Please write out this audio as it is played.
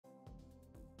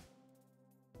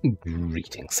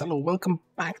Greetings, hello, welcome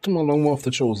back to my Long War of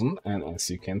the Chosen, and as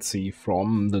you can see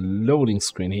from the loading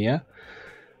screen here,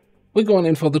 we're going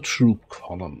in for the troop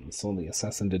column. So the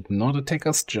assassin did not attack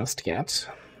us just yet.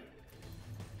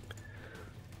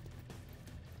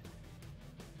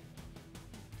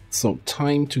 So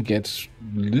time to get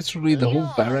literally the whole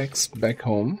barracks back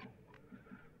home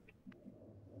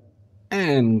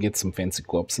and get some fancy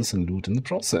corpses and loot in the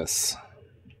process.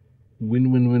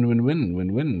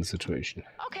 Win-win-win-win-win-win-win situation.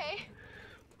 Okay.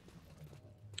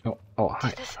 Oh, hi.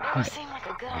 Does this Hi. seem like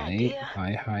a good Hi. idea?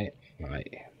 Hi.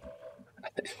 I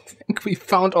think we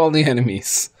found all the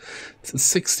enemies. It's a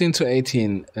 16 to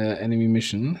 18 enemy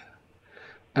mission.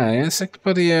 Sector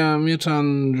by the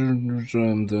Mutant,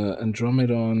 the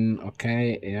Andromedon.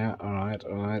 Okay, yeah,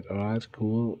 alright,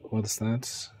 cool. What is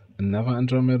that? Another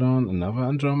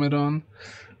Andromedon.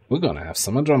 We're gonna have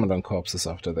some Andromedon corpses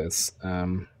after this.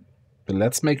 But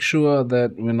let's make sure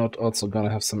that we're not also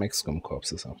gonna have some XCOM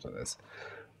corpses after this.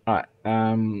 Alright,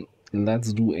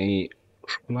 let's do a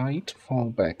slight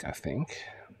fallback, I think.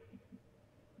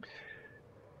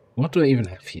 What do I even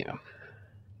have here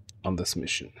on this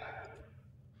mission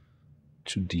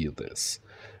to deal this?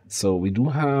 So we do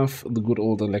have the good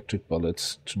old electric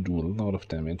bullet to do a lot of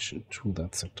damage to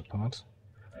that sector part.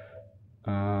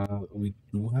 We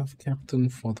do have Captain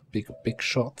for the big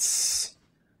shots.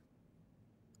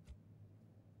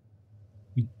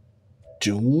 We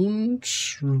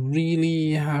don't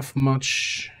really have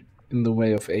much in the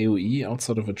way of AoE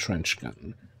outside of a trench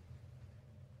gun.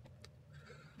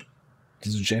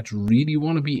 Does Jet really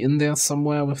want to be in there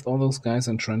somewhere with all those guys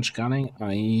in trench gunning?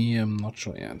 I am not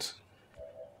sure yet.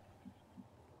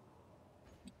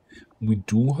 We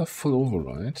do have full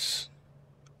override.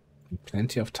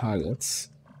 Plenty of targets.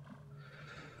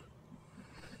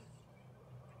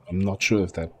 I'm not sure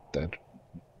if that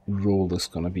roll is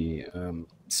gonna be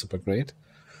super great.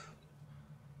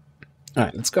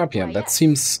 Alright, let's go up here. That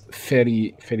seems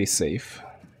fairly safe.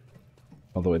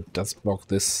 Although it does block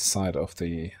this side of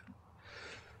the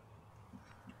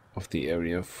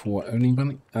area for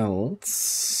anybody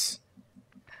else.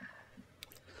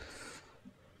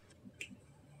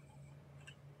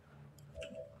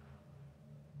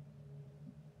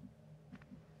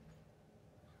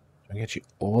 I get you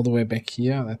all the way back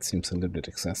here. That seems a little bit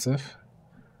excessive.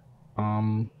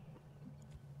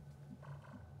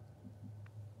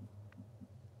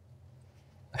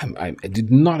 I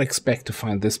did not expect to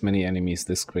find this many enemies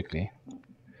this quickly.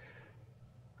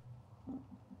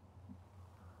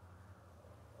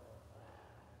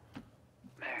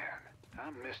 Man,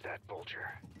 I miss that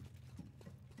vulture.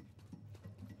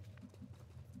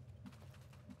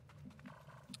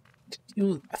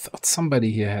 I thought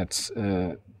somebody here had,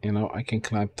 you know, I can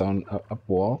climb down up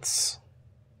walls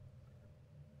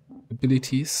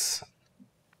abilities.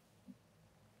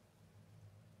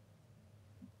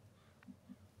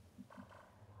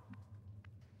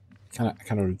 I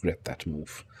kind of regret that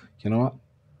move. You know what?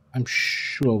 I'm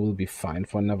sure we'll be fine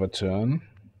for another turn.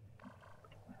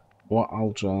 Or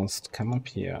I'll just come up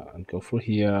here and go through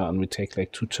here, and we take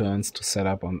like 2 turns to set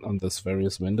up on these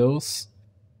various windows.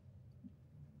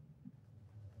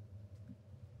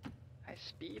 High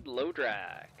speed, low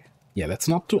drag. Yeah, let's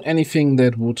not do anything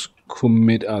that would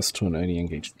commit us to an early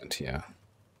engagement here.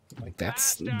 Like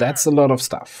that's a lot of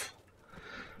stuff.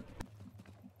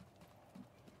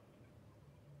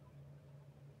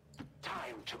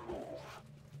 Time to move.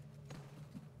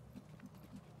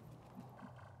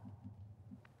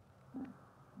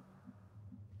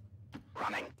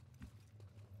 Running.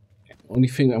 Only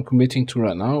thing I'm committing to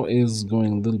right now is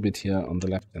going a little bit here on the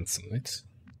left-hand side.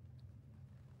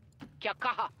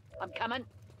 I'm coming.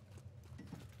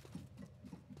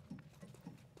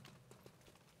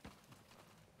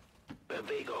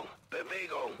 Bewegung.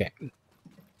 Okay.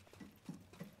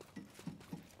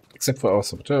 Except for our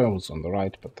saboteur, who's on the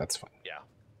right, but that's fine. Yeah.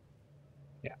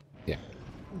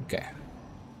 Okay.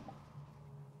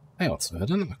 I also heard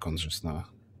an Archon just now.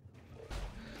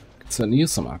 Could certainly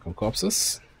use some Archon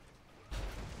corpses.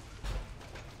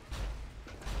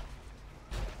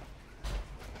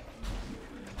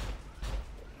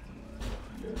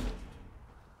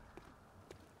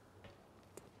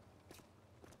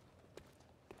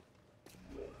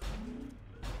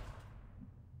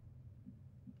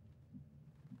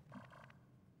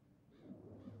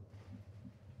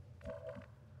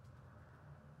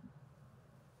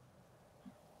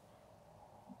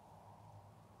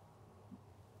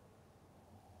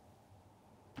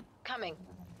 Coming.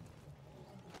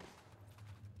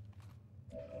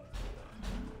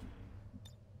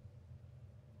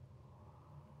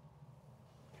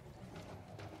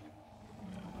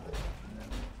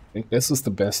 think this is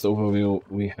the best overview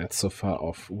we had so far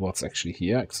of what's actually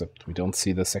here, except we don't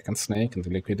see the second snake and the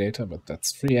liquidator, but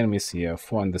that's 3 enemies here,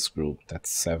 4 in this group, that's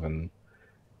 7,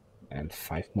 and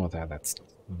 5 more there, that's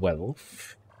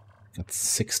 12. That's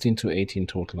 16 to 18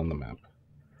 total on the map.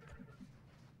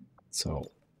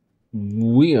 So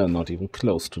we are not even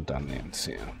close to done yet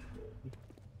here.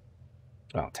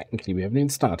 Well, technically we haven't even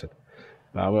started,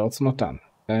 but we're also not done.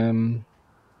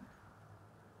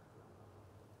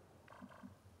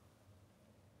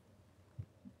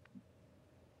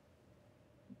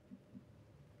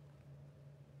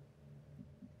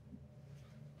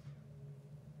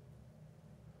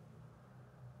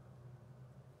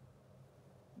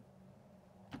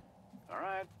 All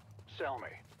right, sell me.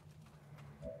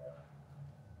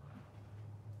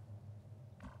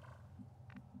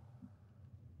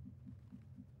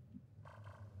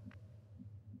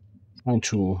 Trying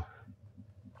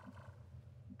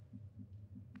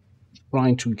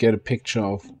to get a picture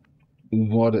of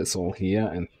what is all here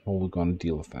and how we're gonna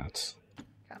deal with that.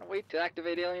 Can't wait to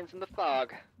activate aliens in the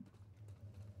fog.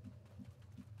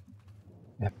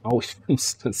 And how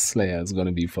useless Slayer is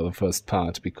gonna be for the first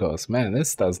part, because man,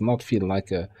 this does not feel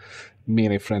like a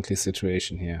melee friendly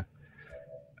situation here.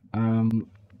 I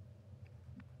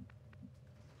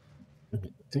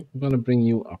think I'm gonna bring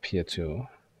you up here too.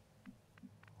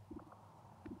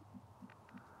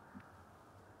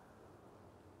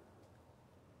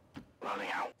 Running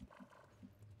out.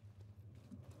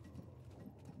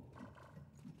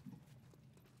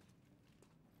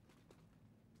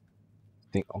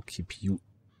 I think I'll keep you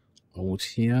out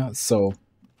here. So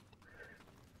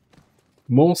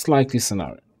most likely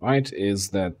scenario, right, is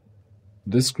that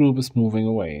this group is moving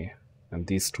away and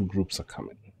these two groups are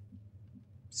coming.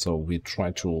 So we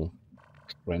try to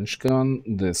wrench gun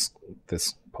this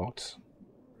pot,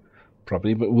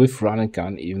 probably with run and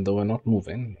gun, even though we're not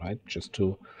moving, right? Just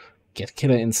to get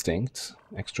killer instinct,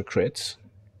 extra crit,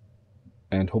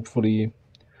 and hopefully,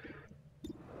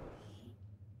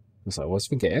 because I always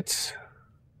forget.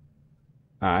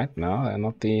 Alright, no, they're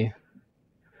not the.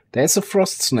 There's a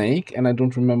frost snake, and I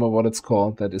don't remember what it's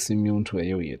called, that is immune to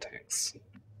AoE attacks.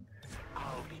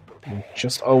 And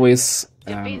just always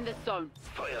Defend the zone.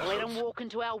 Let them walk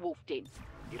into our wolf den.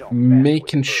 You don't mess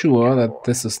making with sure urban that cowboy.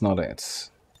 this is not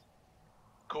it.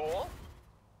 Cool.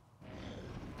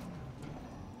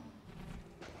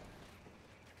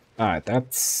 Alright,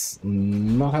 that's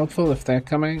not helpful if they're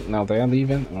coming. Now they're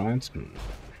leaving, alright.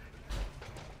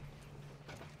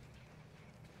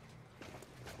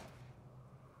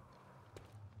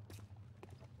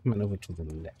 Coming over to the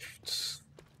left.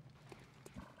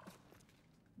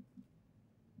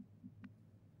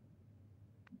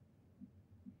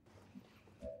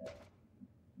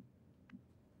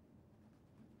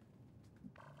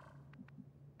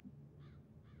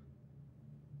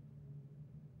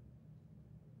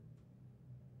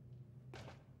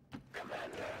 Commander.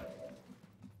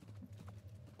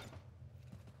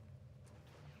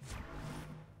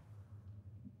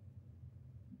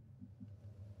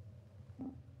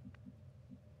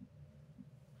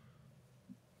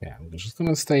 Yeah, I'm just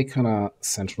gonna stay kind of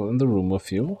central in the room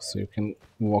with you, so you can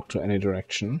walk to any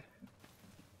direction.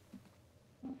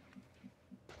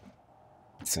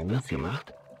 Same with you.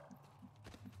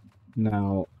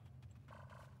 Now,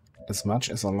 as much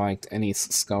as I liked Annie's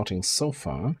scouting so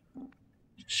far,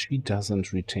 she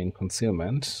doesn't retain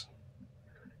concealment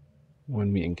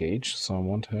when we engage, so I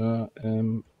want her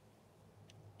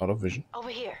out of vision, Over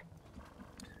here.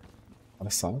 out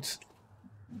of sight.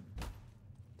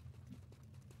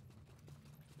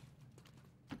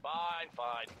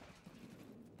 Fine.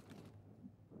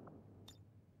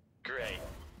 Great.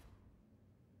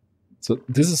 So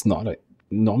this is not a...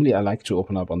 Normally I like to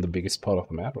open up on the biggest part of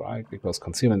the map, right? Because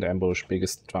concealment ambush,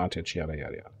 biggest advantage, yada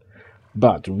yada yada.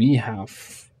 But we have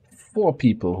 4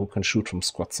 people who can shoot from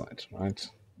squad side, right?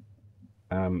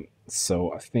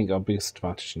 So I think our biggest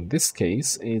advantage in this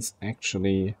case is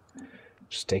actually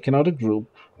just taking out a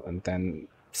group and then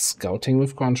scouting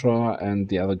with controller and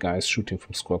the other guys shooting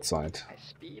from squad side. High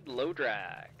speed, low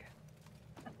drag.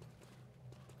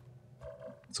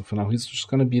 So for now he's just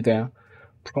gonna be there,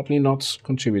 probably not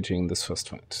contributing in this first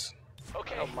fight.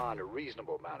 Okay. Don't mind a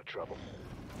reasonable amount of trouble.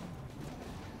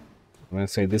 When I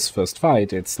say this first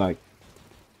fight, it's like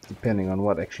depending on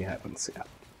what actually happens, yeah.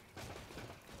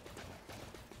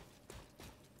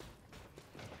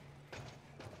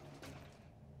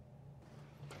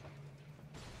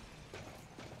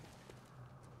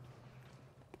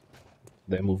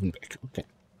 They're moving back, okay.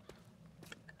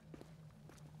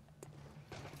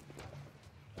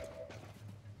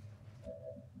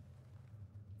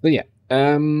 So yeah,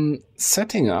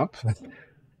 setting up.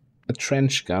 a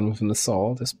trench gun with an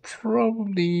assault is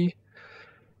probably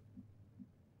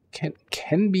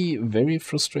can be very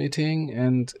frustrating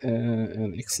and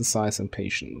an exercise in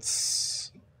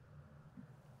patience.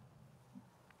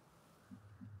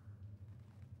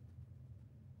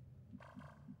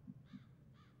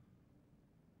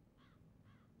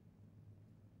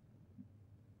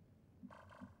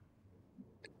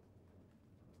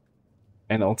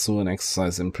 And also an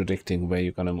exercise in predicting where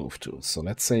you're gonna move to. So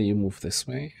let's say you move this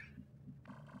way.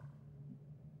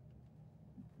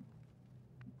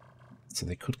 So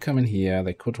they could come in here,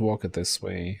 they could walk it this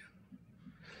way.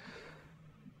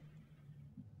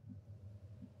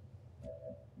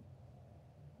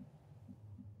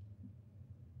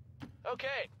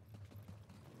 Okay.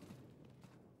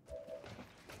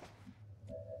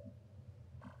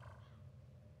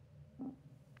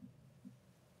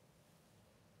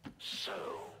 So,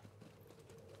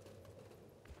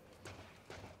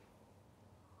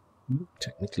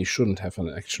 Technically shouldn't have an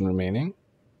action remaining.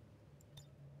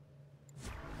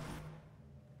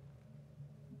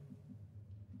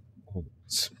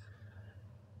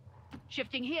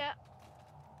 Shifting here.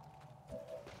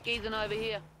 Gazing over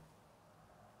here.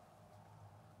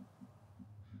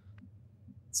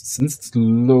 Since it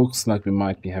looks like we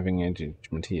might be having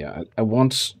engagement here, I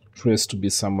want Chris to be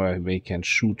somewhere where he can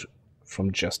shoot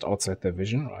from just outside their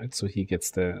vision, right? So he gets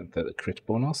the crit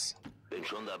bonus. bin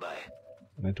schon dabei.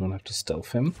 And I don't have to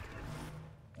stealth him.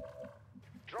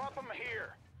 Drop him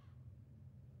here.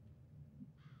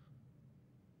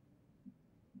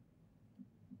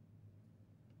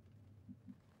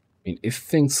 I mean, if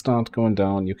things start going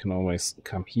down, you can always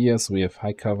come here, so we have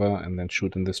high cover, and then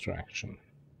shoot in this direction.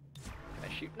 Can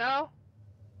I shoot now?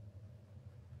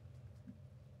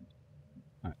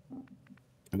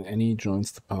 And Annie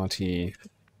joins the party.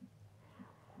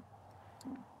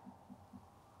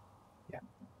 Yeah.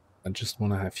 I just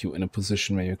want to have you in a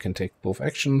position where you can take both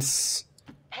actions.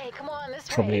 Hey, come on, this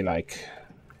Probably like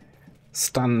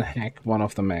stun, hack one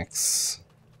of the mechs.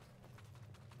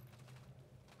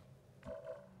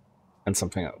 And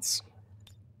something else.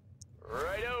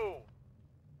 Righto.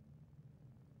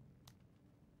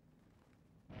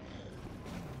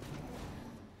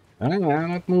 I'm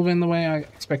not moving the way I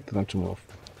expected them to move.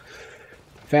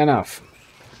 Fair enough.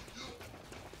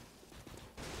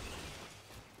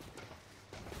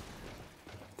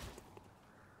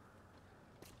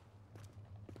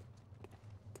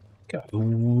 God, I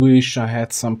wish I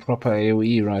had some proper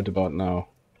AoE right about now.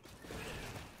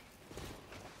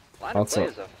 Line Also-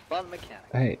 of play is a fun mechanic.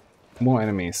 Hey, more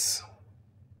enemies.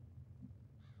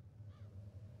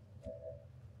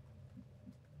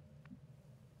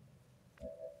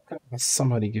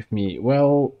 Somebody give me...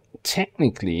 Well,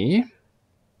 technically...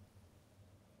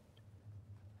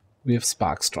 we have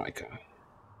Spark Striker.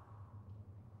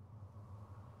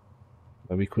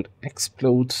 Where we could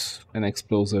explode an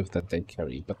explosive that they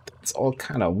carry. But it's all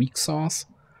kind of weak sauce.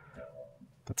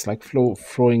 That's like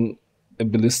throwing a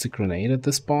ballistic grenade at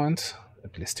this point. A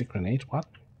ballistic grenade? What?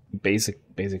 Basic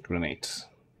grenade.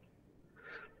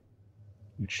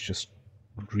 Which just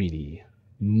really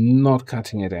not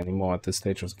cutting it anymore at this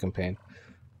stage of the campaign.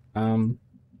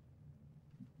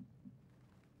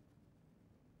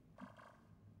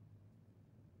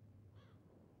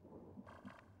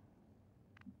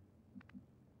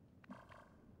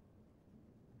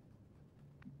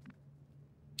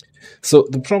 So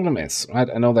the problem is, right,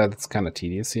 I know that it's kind of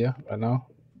tedious here right now,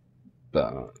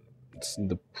 but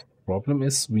the problem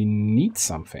is we need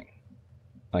something.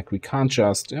 Like, we can't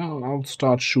just, I'll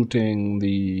start shooting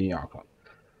the Archon.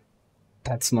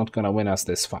 That's not gonna win us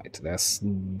this fight.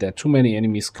 There are too many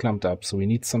enemies clumped up, so we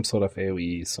need some sort of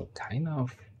AoE. So kind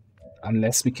of,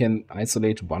 unless we can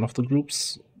isolate one of the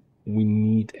groups, we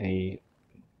need pretty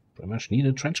much need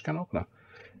a trench gun opener.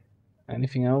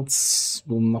 Anything else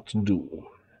will not do.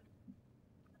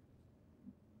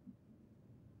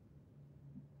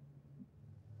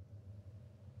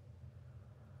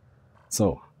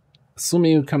 So,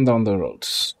 assuming you come down the road,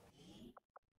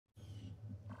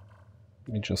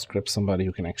 let me just grab somebody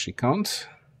who can actually count.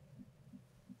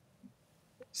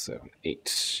 7,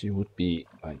 8. You would be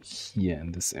like here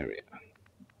in this area,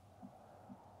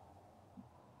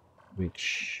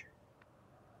 which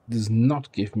does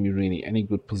not give me really any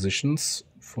good positions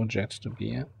for Jet to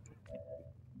be in.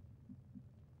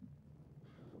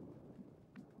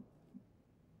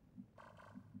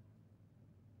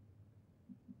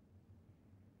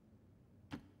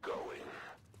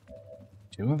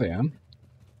 You're there.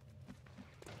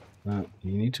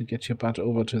 You need to get your butt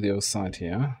over to the other side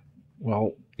here.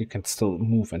 Well, you can still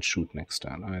move and shoot next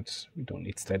turn, right? We don't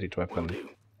need steadied weapon.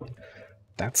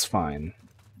 That's fine.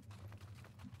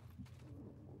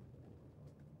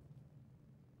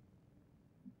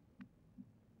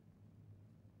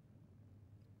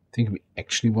 think we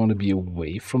actually want to be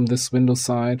away from this window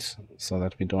side so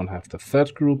that we don't have the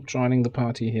third group joining the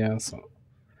party here. So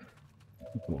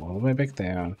go all the way back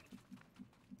there.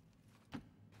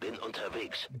 Bin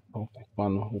unterwegs. Oh,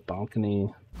 one whole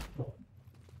balcony.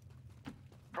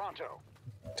 Pronto.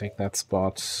 Take that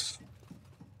spot.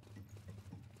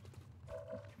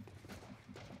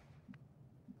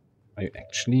 Are you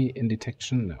actually in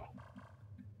detection? No.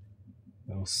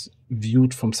 That was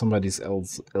viewed from somebody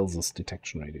else's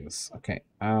detection radius. Okay.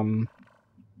 I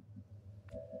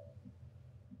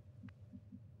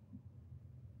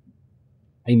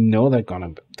know they're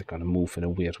gonna move in a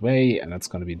weird way, and it's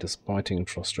gonna be disappointing and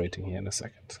frustrating here in a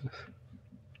second.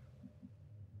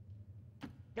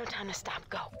 No time to stop.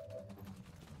 Go.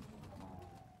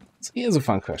 So here's a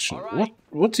fun question. Right.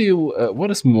 What do you what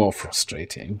is more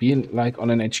frustrating? Being like on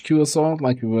an HQ assault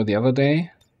like we were the other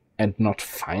day and not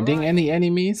finding any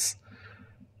enemies?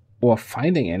 Or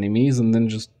finding enemies and then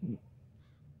just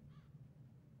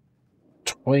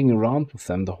toying around with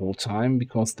them the whole time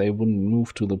because they wouldn't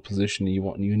move to the position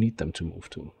you need them to move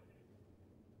to?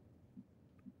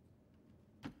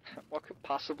 What could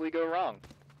possibly go wrong?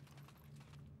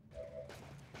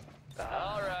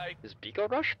 All right. Is Beagle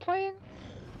Rush playing?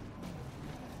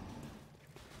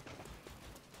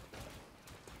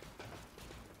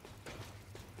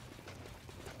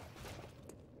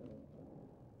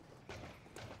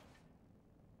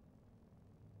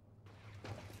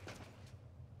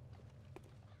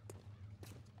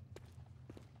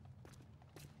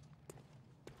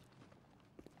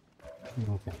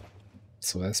 Okay.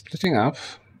 So they're splitting up.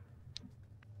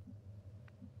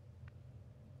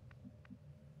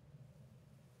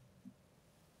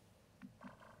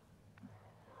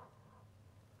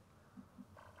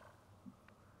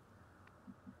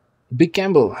 Big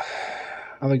gamble.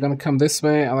 Are they gonna come this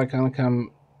way? Are they gonna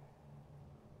come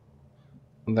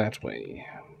that way?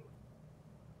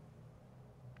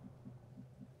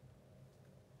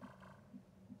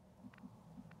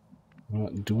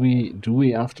 Do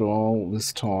we after all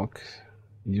this talk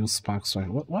use spark strike?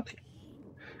 What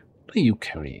are you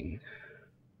carrying?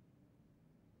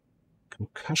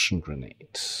 Concussion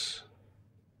grenade.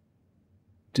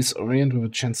 Disorient with a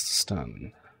chance to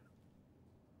stun.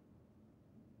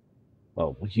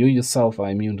 Well, you yourself are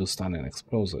immune to stun and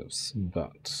explosives,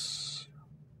 but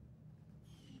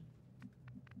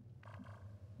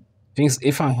things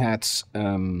if I had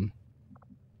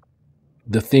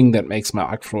the thing that makes my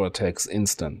arc throw attacks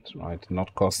instant, right?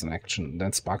 Not cost an action.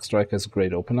 Then Spark Strike is a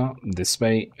great opener. This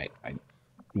way, I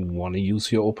want to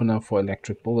use your opener for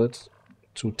Electric Bullet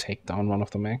to take down one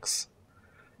of the mechs.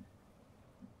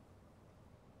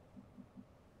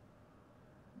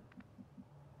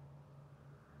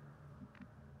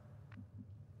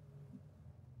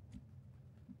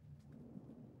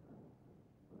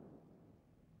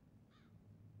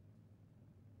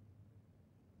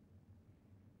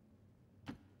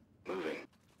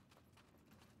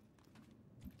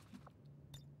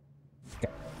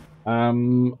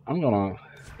 I'm gonna.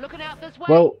 Looking out this way.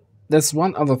 Well, there's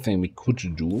one other thing we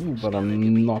could do, but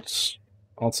I'm not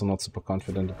super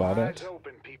confident about it.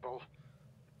 Open, people.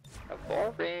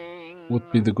 Boring. Would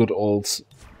be the good old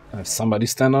have somebody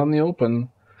stand out in the open,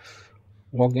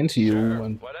 walk into you,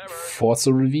 and force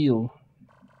a reveal,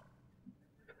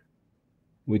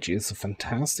 which is a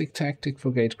fantastic tactic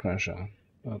for Gatecrasher,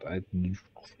 but it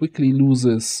quickly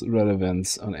loses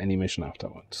relevance on any mission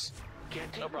afterwards.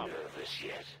 Getting nervous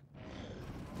yet?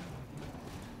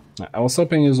 I was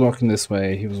hoping he was walking this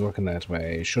way, he was walking that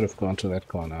way, he should have gone to that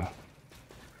corner.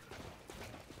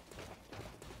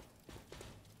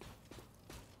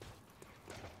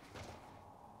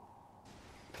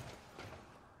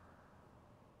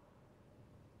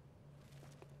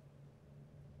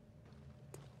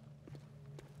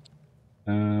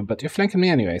 But you're flanking me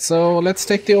anyway, so let's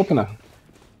take the opener.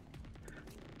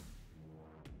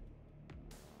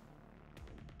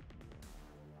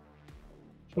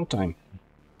 Showtime.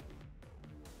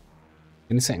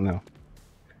 Any second now.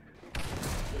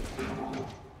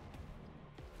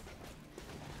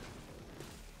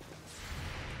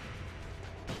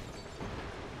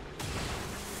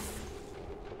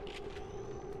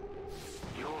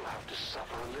 You'll have to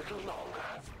suffer a little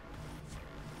longer.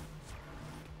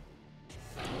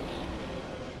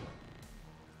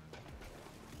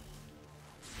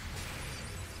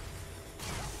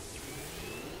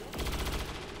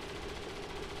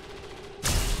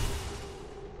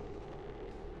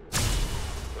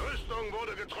 Rüstung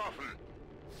wurde getroffen.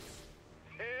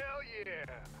 Hell yeah.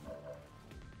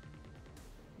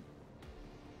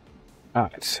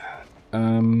 Alright.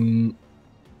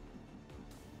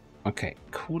 Okay,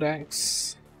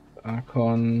 Codex,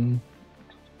 Archon.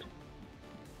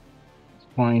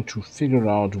 trying to figure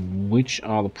out which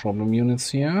are the problem units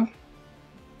here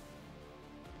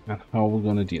and how we're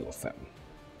going to deal with them.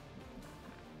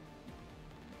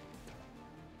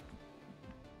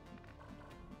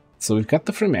 So we've got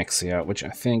the Phrymaxia, which I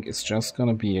think is just going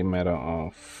to be a matter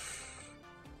of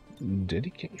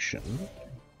dedication.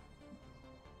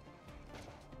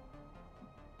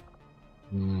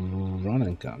 Run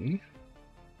and gun.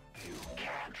 You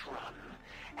can't run,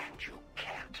 and you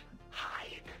can't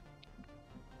hide.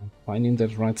 Finding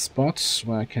that right spot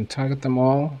where I can target them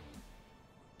all.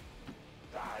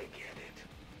 I get it.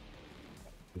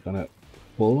 We're gonna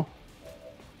pull.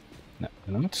 No,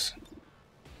 we're not.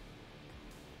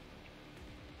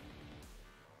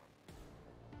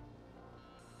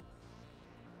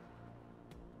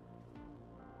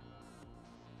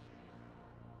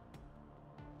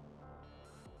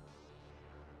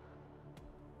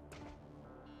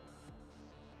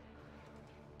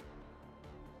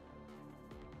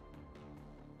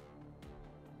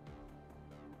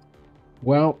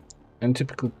 Well, in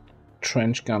typical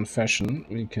trench gun fashion,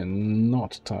 we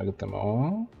cannot target them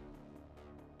all.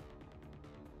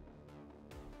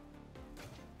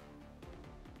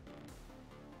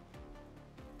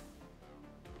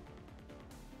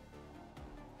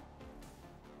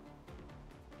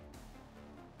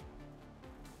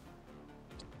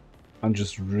 I'm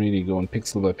just really going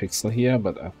pixel by pixel here,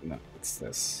 but no, it's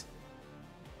this.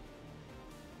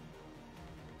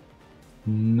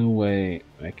 No way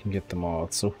I can get them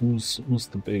out. So who's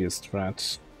the biggest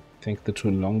threat? I think the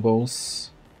two longbows.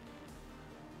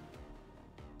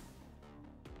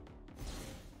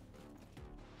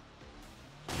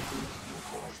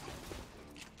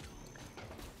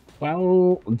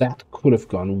 Well, that could have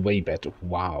gone way better.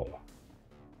 Wow.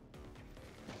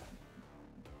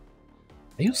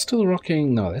 Are you still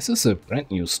rocking? No, this is a brand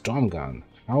new storm gun.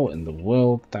 How in the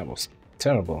world? That was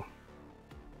terrible.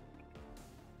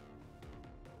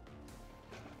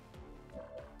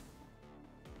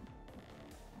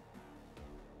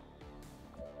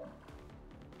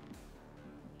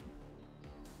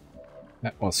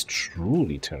 That was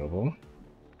truly terrible.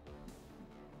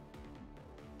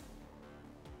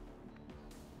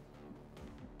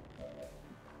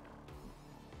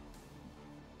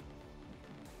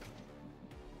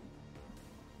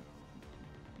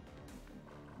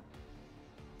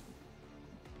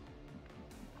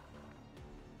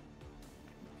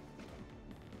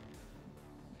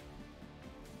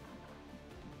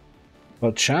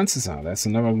 Well, chances are there's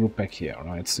another group back here,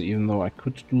 right? So even though I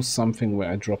could do something where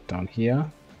I drop down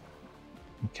here,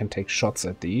 I can take shots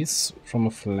at these from a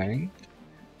flank.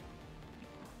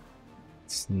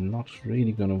 It's not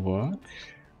really gonna work.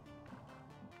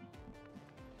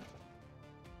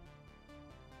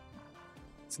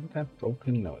 Isn't that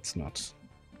broken? No, it's not.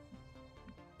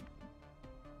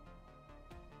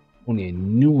 Only I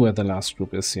knew where the last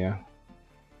group is here.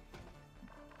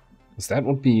 Because that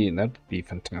would be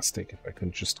fantastic if I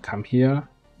could just come here,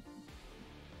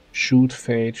 shoot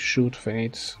fate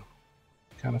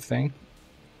kind of thing.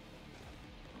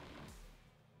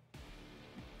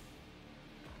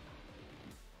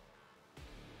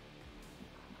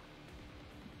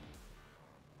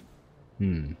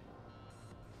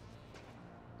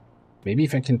 Maybe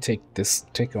if I can take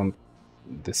on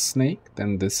this snake,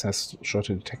 then this has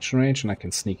shorter detection range and I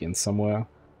can sneak in somewhere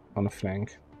on a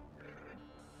flank.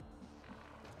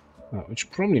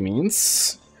 Which probably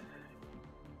means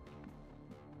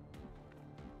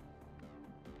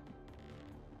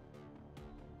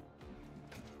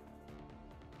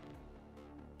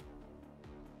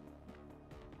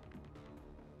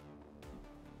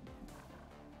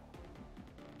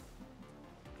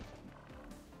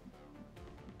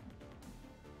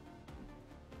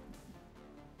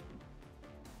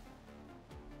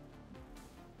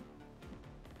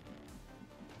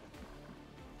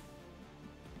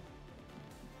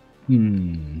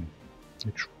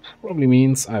which probably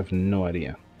means I have no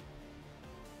idea.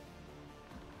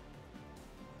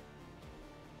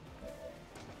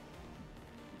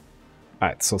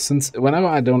 Alright, so since whenever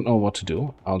I don't know what to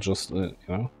do, I'll just, you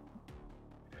know,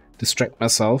 distract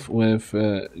myself with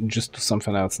just do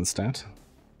something else instead.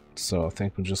 So I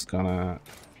think we're just gonna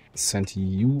send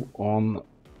you on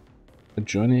a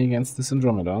journey against this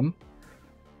Andromedon.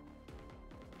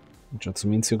 Which also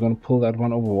means you're gonna pull that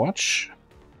one Overwatch.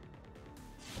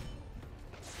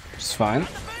 Which is fine.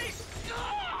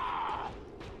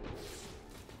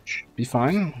 Should be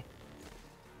fine.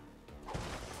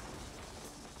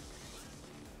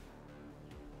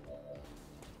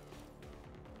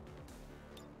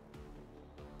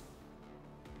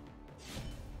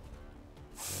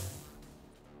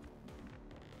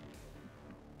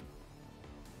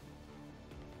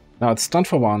 Now it's stunned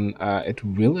for 1. It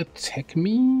will attack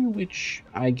me, which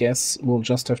I guess we'll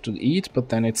just have to eat, but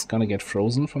then it's gonna get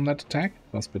frozen from that attack.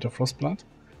 That's bitter frostblood.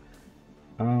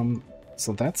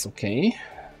 So that's okay.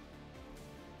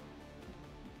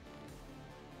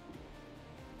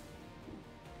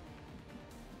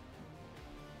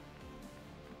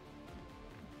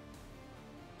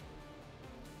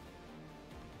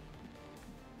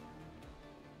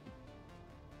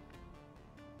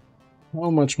 How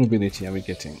much mobility are we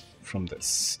getting from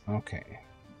this? Okay.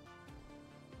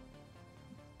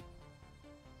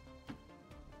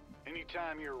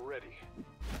 Anytime you're ready.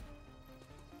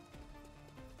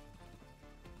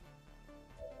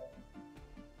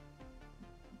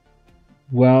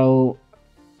 Well,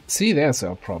 see, there's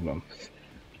our problem.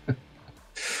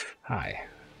 Hi.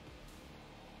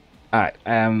 Alright,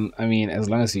 I mean, as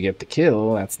long as you get the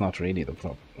kill, that's not really the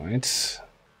problem, right?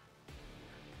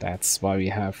 That's why we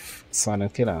have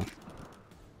Silent Killer.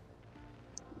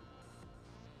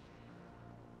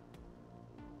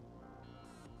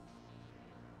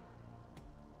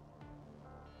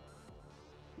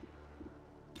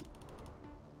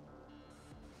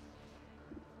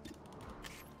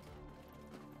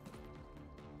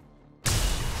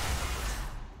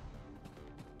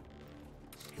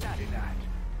 Natty night.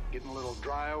 Getting a little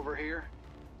dry over here.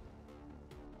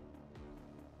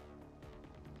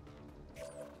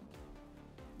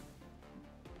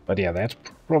 But yeah, that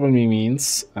probably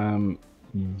means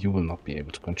you will not be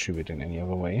able to contribute in any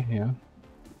other way, yeah?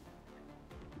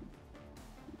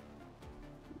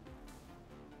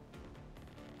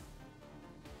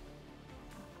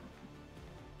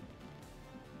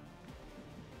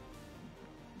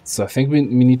 So I think we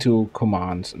need to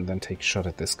command and then take a shot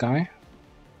at this guy.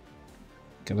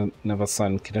 Get another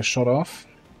Silent Killer shot off.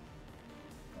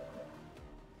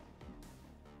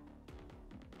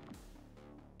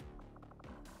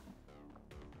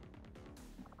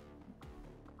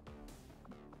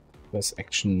 First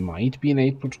action might be an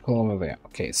 8 protocol over there.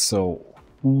 Okay, so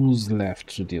who's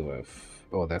left to deal with?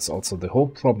 Oh, that's also the whole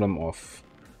problem of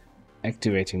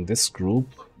activating this group.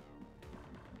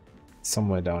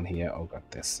 Somewhere down here. Oh god,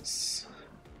 this is...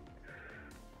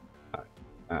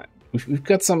 Alright. We've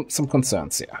got some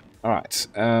concerns here. Alright.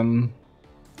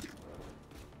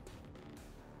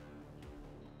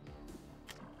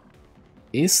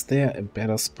 Is there a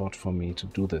better spot for me to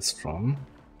do this from?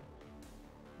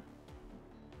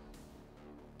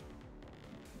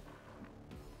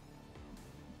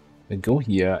 We go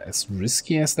here, as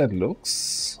risky as that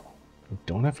looks. We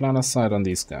don't have line of sight on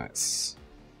these guys.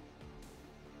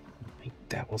 I think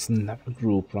that was another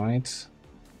group, right?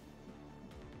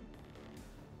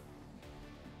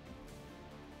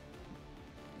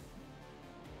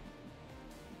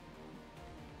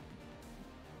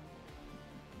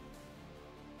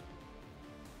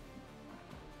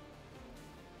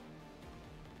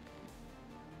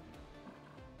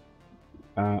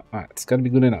 Alright, it's gotta be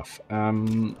good enough.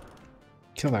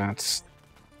 Kill that.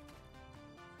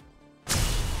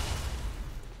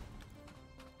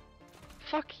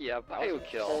 Fuck yeah,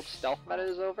 biokill. Old stealth meta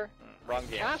is over. Wrong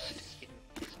game. Cast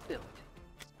invisibility.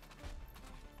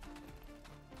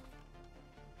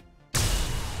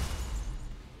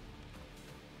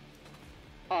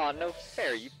 Aw, no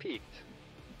fair, you peeked.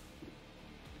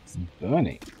 It's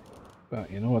burning. But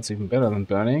you know what's even better than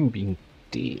burning? Being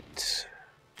dead.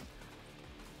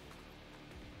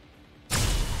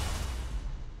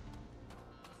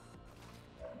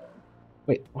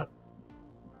 Wait, what?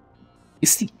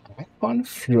 Is the icon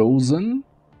frozen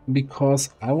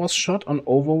because I was shot on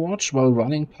Overwatch while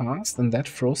running past and that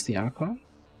froze the icon?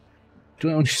 Do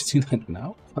I only see that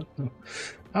now?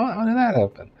 How did that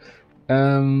happen?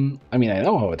 I mean, I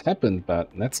know how it happened, but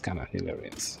that's kind of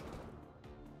hilarious.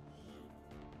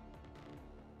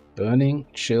 Burning,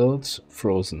 chilled,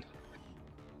 frozen.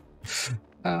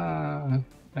 Have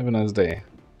a nice day.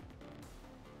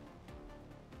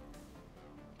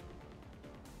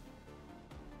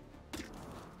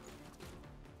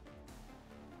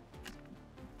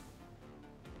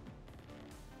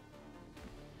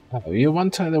 Oh, you're one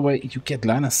tile away. You get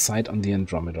line of sight on the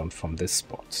Andromedon from this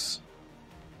spot.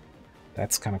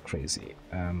 That's kind of crazy.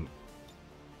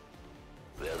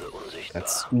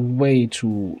 That's way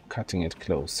too cutting it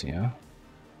close here.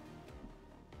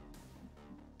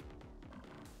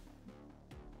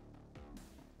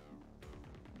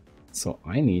 So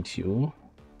I need you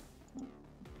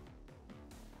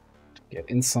to get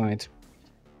inside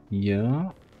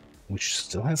here, which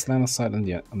still has line of sight on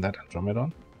that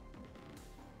Andromedon.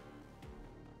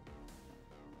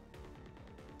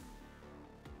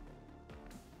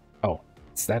 Oh,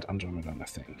 it's that Andromedon, I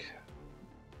think.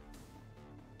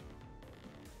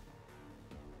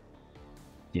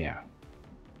 Yeah.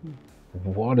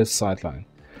 What is sideline?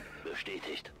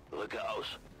 Bestätigt. Rücke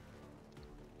aus.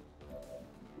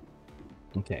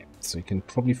 Okay, so you can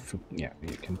probably, yeah,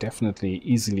 you can definitely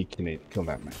easily kill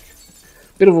that mech.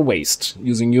 Bit of a waste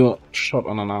using your shot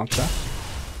on an archer.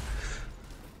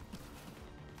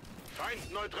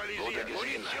 Feind neutralisiert.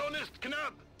 Munition ist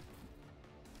knapp.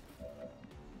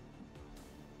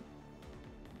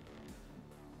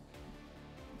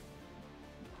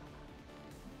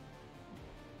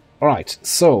 Alright,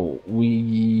 so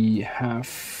we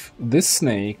have this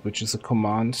snake, which is a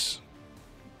command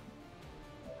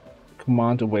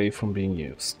away from being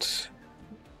used.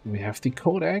 We have the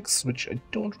Codex, which I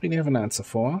don't really have an answer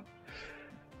for.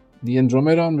 The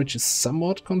Andromedon, which is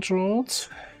somewhat controlled.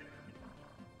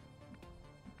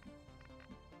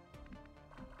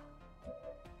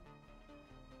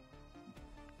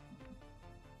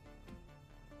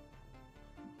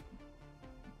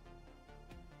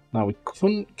 Now we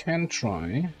can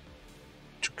try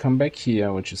to come back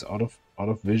here, which is out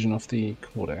of vision of the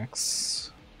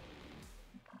Codex,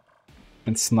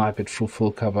 and snipe it through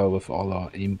full cover with all our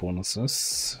aim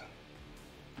bonuses.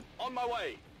 On my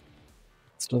way.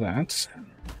 Let's do that.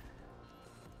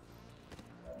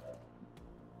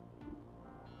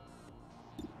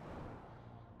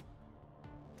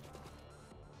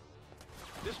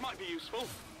 This might be useful.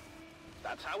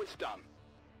 That's how it's done.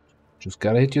 Just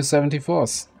gotta hit your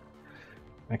 74s.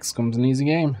 XCOM's an easy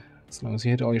game, as long as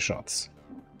you hit all your shots.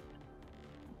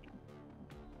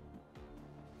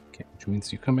 Okay, which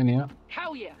means you come in here.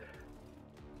 Hell yeah.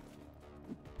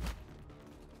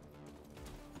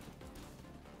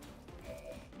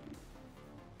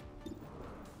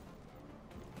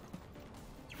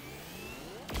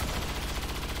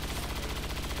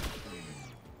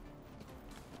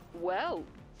 Well,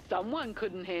 someone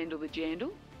couldn't handle the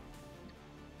jandal.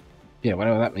 Yeah,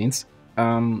 whatever that means.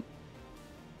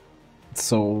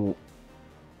 So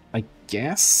I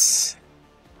guess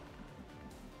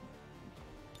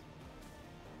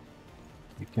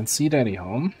you can see Daddy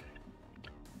home.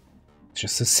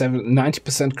 Just a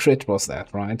 90% crit was that,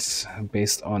 right?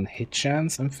 Based on hit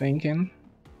chance, I'm thinking.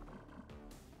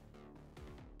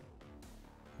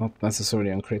 Not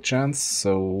necessarily on crit chance,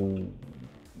 so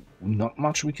not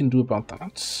much we can do about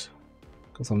that.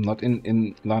 Because I'm not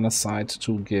in line of sight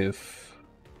to give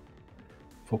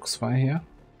focus fire here.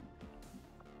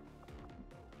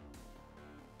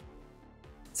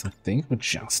 So I think we're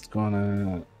just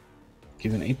gonna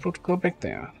give an 8 protocol back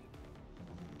there.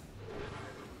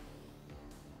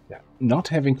 Yeah, not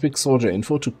having quick soldier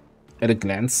info to at a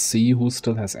glance see who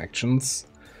still has actions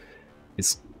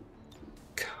is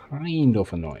kind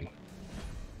of annoying.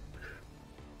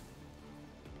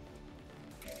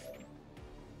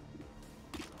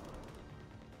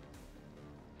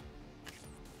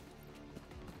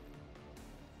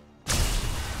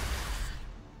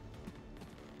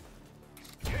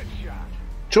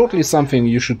 Totally something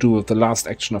you should do with the last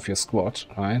action of your squad,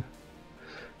 right?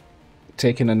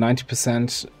 Taking a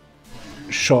 90%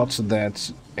 shot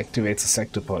that activates a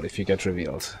sector pod if you get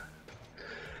revealed.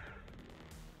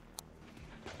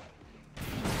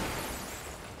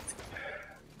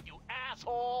 You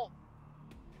asshole.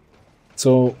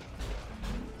 So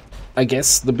I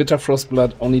guess the Bitter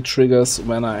Frostblood only triggers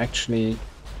when I actually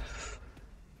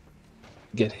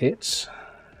get hit.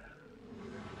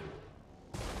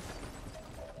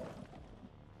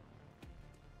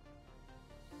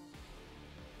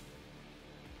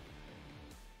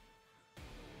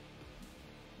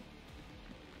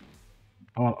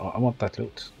 I want that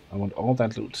loot. I want all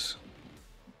that loot.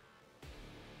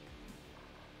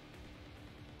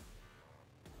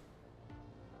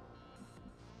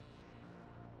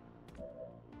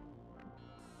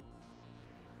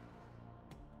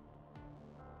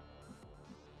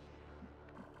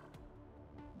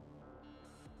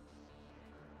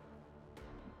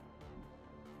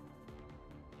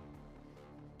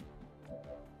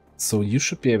 So you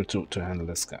should be able to handle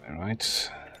this guy,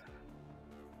 right?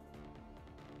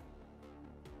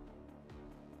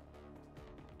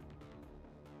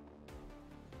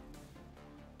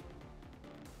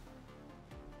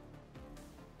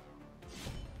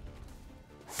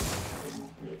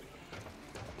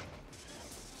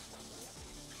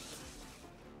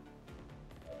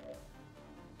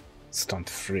 Stunt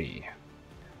 3.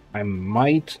 I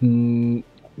might...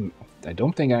 I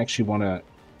don't think I actually want to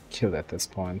kill at this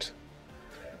point.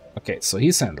 Okay, so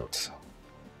he's handled.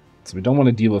 So we don't want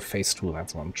to deal with phase 2,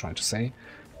 that's what I'm trying to say.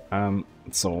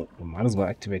 So we might as well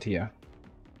activate here.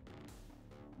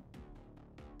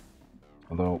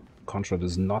 Although Contra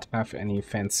does not have any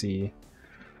fancy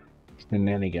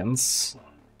shenanigans.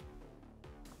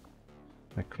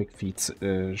 My quick feet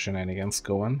shenanigans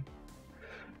going.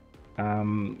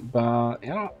 But you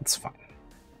know, it's fine.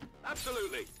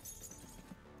 Absolutely.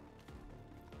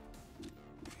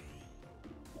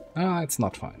 Ah, it's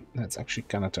not fine. That's actually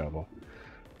kind of terrible.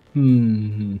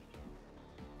 I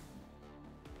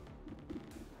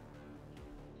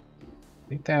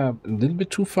think they're a little bit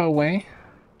too far away.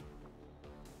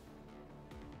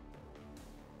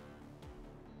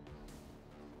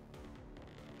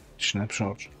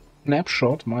 Snapshot.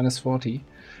 Snapshot, minus 40.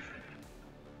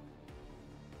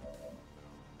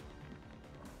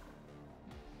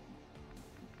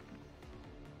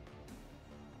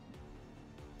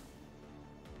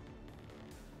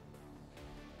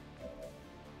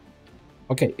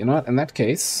 Okay, you know what? In that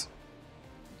case,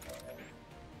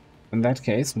 I'm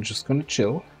just gonna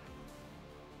chill.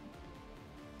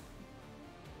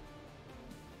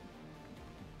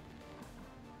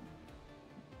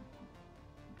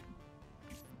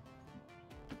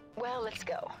 Well, let's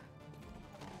go.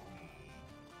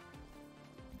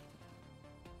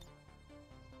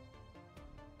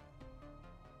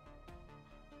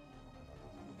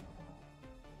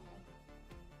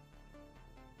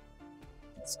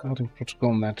 Scouting protocol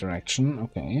in that direction.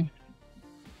 Okay.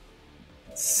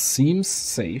 Seems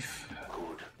safe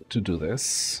to do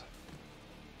this.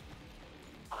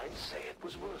 I'd say it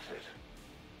was worth it.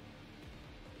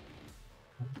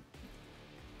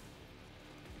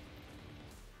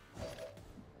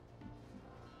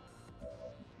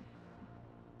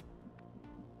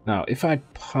 Now, if I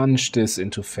punch this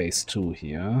into phase 2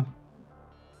 here,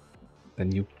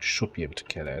 then you should be able to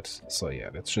kill it. So yeah,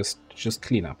 let's just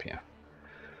clean up here.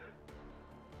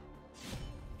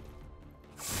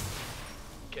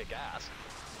 Kick ass.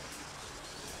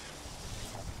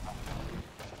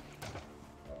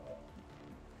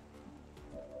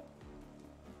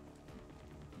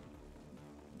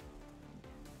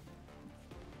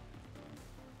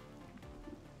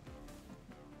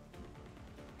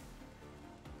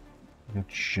 I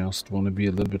just want to be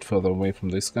a little bit further away from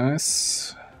these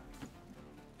guys.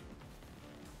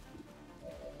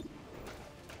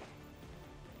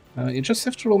 You just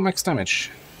have to roll max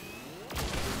damage.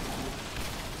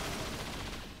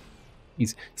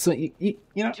 Easy. So you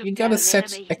know, you gotta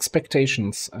set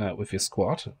expectations with your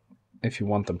squad if you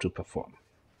want them to perform.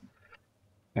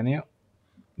 And yeah,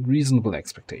 reasonable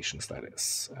expectations, that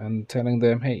is. And telling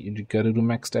them, hey, you gotta do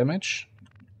max damage.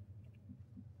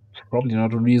 Probably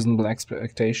not a reasonable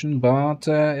expectation, but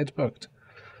it worked.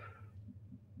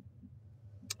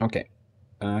 Okay.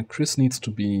 Chris needs to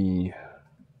be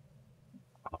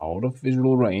out of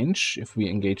visual range if we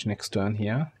engage next turn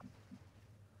here.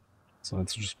 So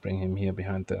let's just bring him here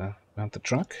behind the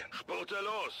truck.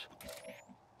 Sportelos.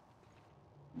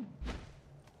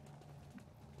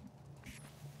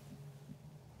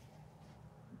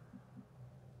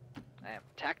 I am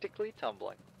tactically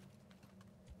tumbling.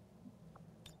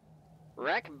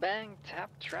 Rack, bang, tap,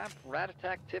 trap, rat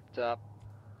attack, tip top.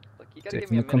 Look, you gotta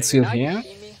give me a minute. Conceal Now here. you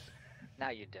see me, now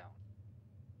you don't.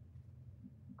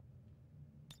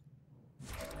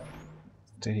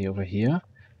 Steady over here.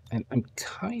 And I'm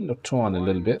kind of torn a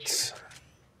little bit.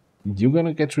 You're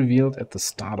gonna get revealed at the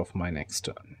start of my next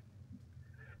turn.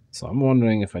 So I'm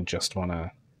wondering if I just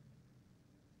wanna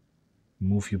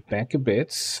move you back a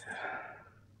bit,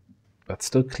 but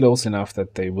still close enough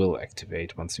that they will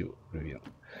activate once you reveal.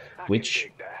 Which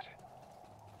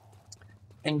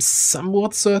I'm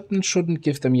somewhat certain shouldn't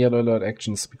give them yellow alert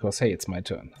actions because, hey, it's my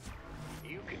turn.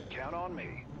 You can count on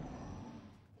me.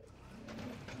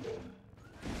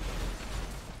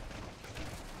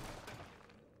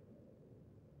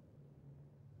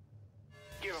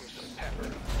 Give him some pepper.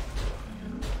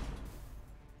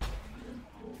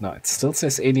 No, it still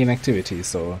says alien activity,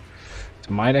 so it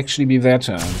might actually be their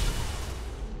turn.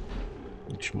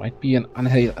 Which might be an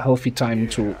unhealthy time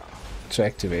to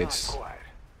activate.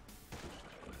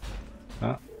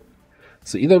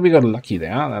 So either we got lucky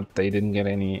there, that they didn't get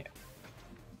any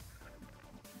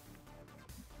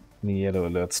yellow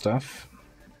alert stuff.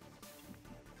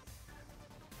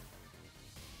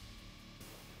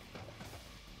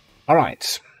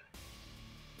 Alright.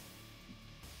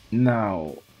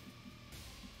 Now,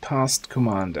 past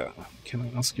commander, can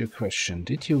I ask you a question?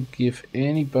 Did you give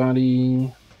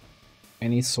anybody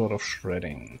any sort of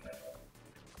shredding?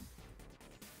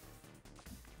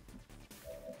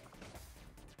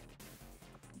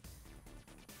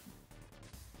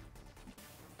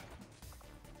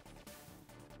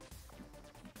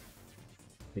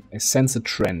 I sense a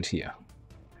trend here.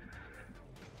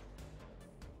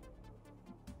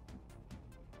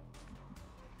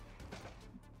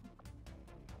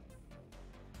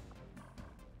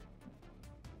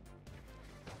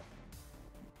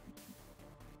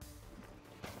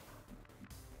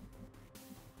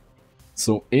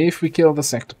 So if we kill the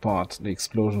sectopod, the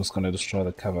explosion is going to destroy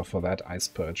the cover for that ice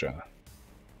purger.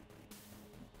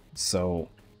 So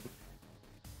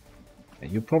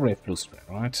you probably have blue spray,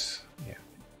 right? Yeah.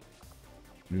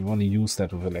 We want to use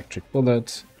that with electric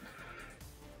bullet.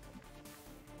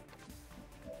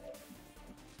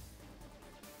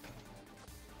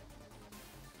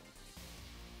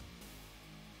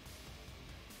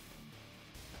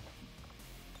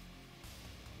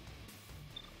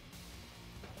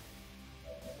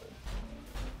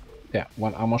 Yeah,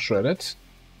 one armor shredded.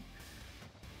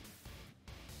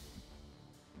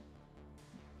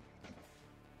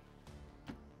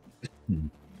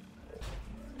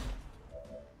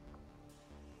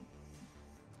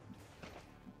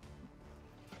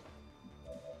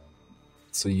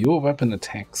 So your weapon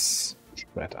attacks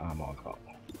shred armor.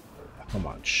 How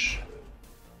much?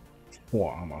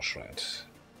 4 armor shred.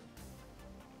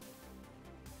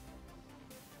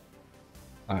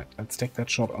 Alright, let's take that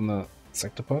shot on the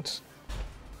sectopod.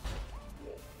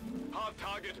 Hard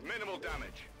target, minimal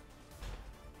damage.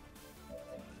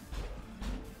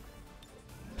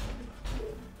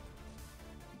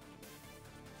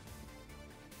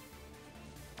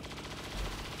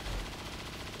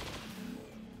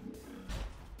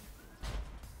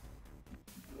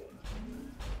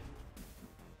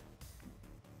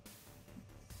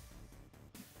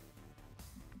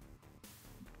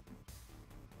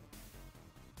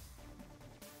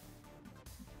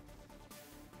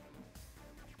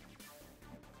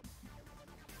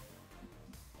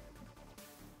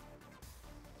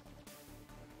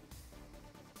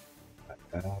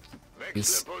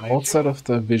 Is outside of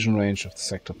the vision range of the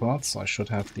sectopod, so I should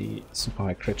have the super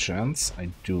high crit chance. I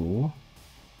do.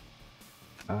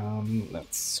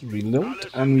 Let's reload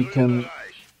and we can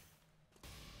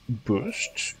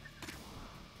burst.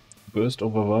 Burst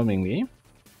overwhelmingly.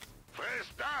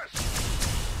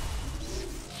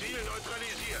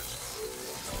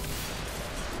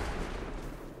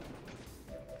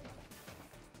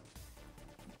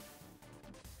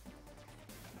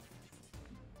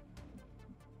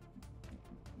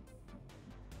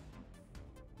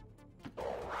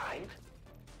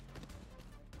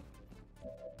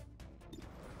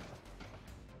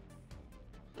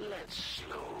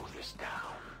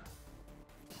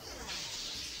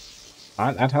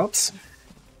 Alright, that helps.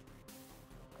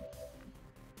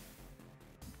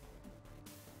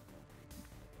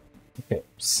 Okay,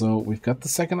 so we've got the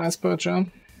second ice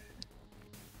purger.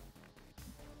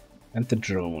 And the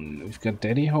drone. We've got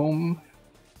Daddy Home,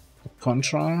 the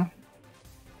Contra.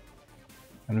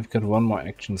 And we've got one more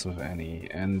actions with Annie.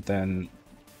 And then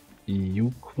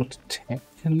you could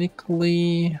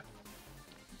technically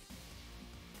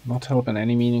not help in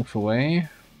any meaningful way.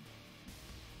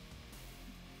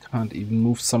 Can't even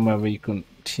move somewhere where you can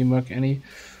teamwork any.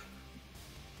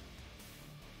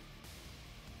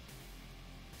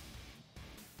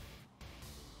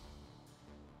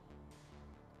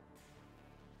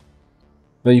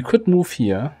 Well, you could move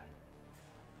here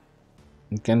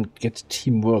and can get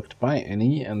teamworked by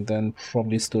any and then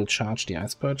probably still charge the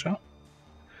ice purger.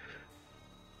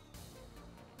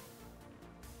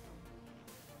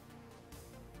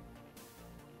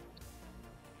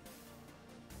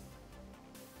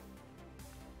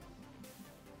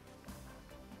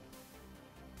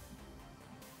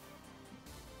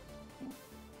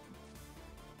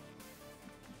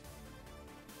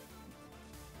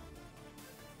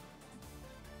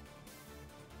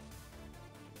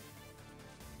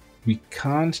 We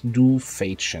can't do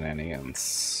fate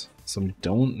shenanigans, so we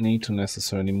don't need to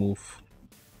necessarily move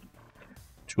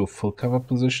to a full cover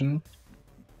position.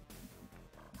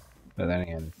 But then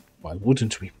again, why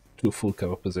wouldn't we do a full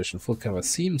cover position? Full cover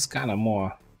seems kind of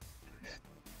more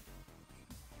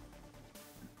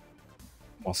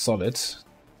solid. Is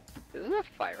it a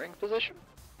firing position?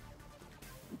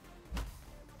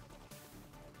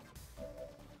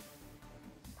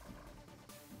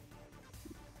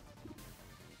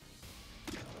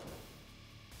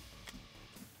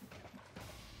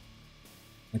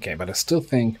 Okay, but I still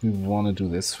think we want to do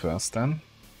this first then.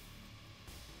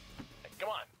 Come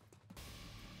on.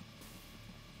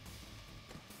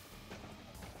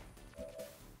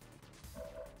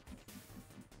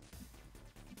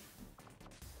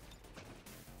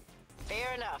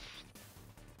 Fair enough.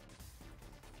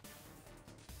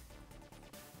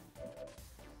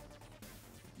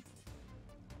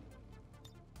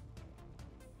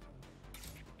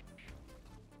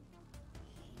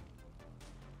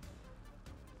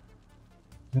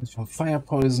 From fire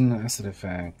poison, acid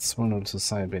effects, vulnerable to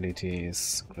psi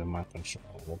abilities, mind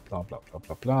control, blah blah blah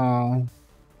blah blah.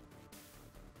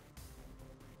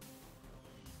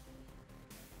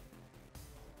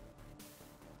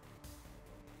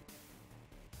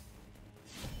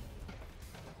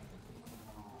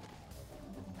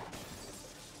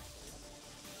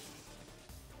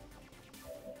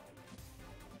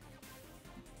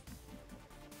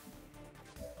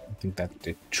 think that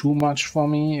did too much for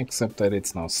me, except that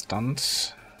it's now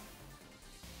stunned.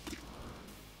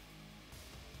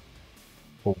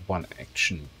 For one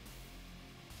action.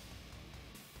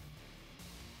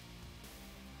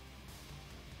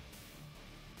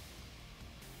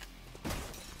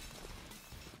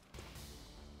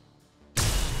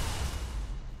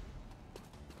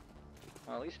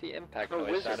 Well, at least the impact I'm a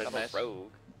noise wizard, sounded I'm a nice. rogue.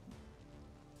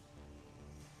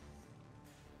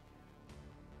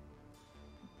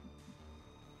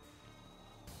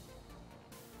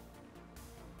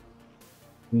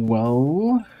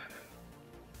 Well...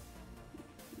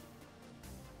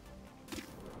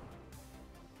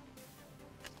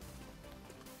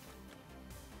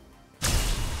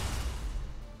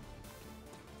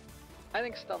 I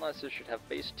think Stunlessers should have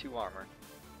base 2 armor.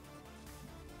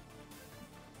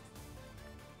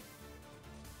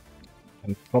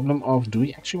 And problem of, do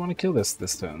we actually want to kill this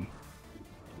turn?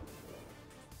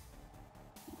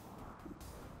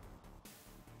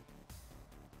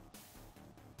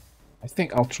 I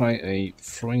think I'll try a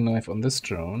throwing knife on this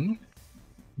drone.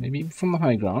 Maybe from the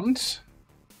high ground.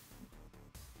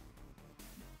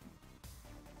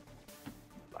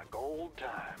 Like old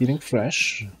times. Feeling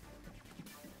fresh.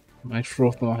 Might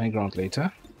throw from the high ground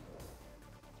later.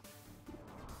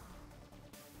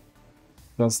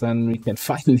 Because then we can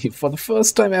finally, for the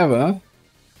first time ever,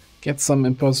 get some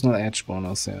impersonal edge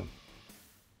bonus here.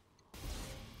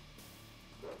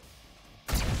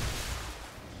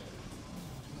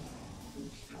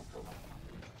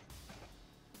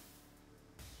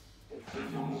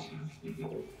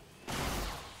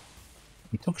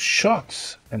 He took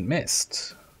shot and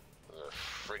missed.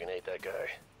 Friggin' hate that guy.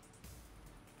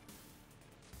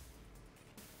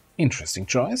 Interesting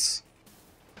choice.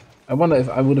 I wonder if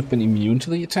I would have been immune to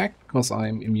the attack, because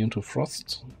I'm immune to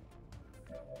frost.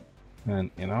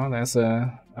 And, you know, there's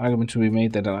an argument to be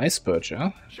made that an Ice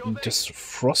Purger just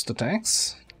frost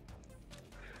attacks.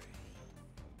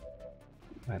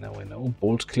 I know,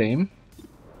 bold claim.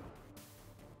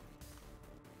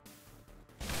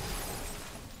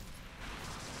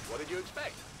 What did you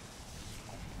expect?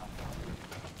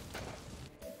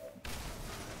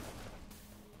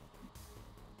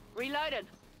 Reloading.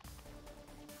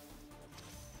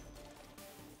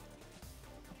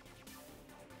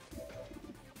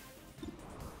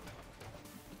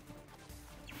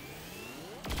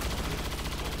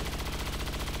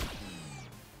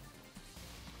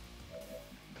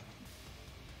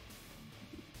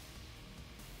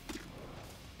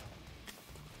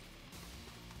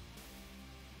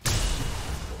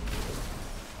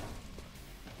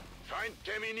 Feind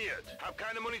terminiert. Hab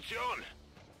keine Munition.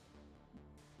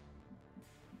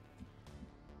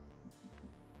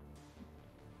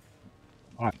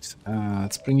 Alright,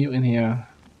 let's bring you in here.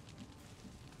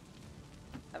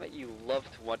 I bet you love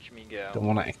to watch me go. Don't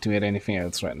want to activate anything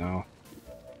else right now.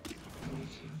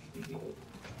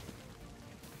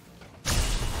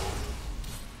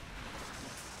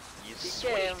 Easy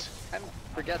game. I didn't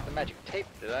forget the magic tape,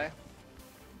 did I?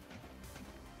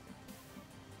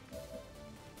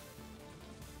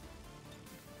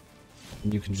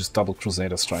 You can just double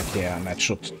Crusader strike here, and that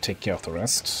should take care of the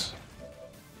rest.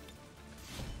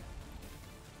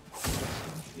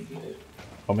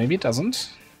 Or maybe it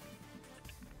doesn't.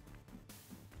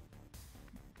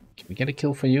 Can we get a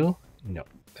kill for you? No,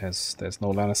 there's no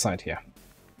line of sight here.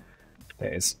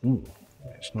 There's no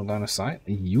line of sight.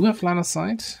 You have line of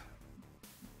sight?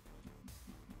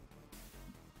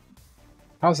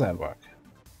 How's that work?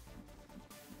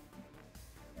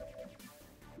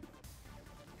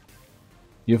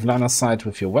 You have line of sight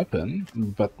with your weapon,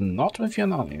 but not with your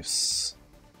knives.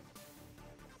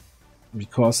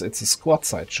 Because it's a squad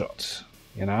side shot,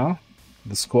 you know?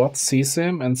 The squad sees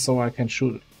him, and so I can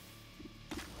shoot.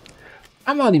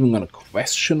 I'm not even gonna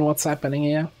question what's happening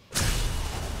here.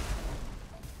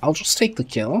 I'll just take the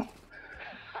kill.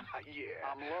 Yeah,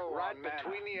 I'm low right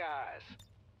between the eyes.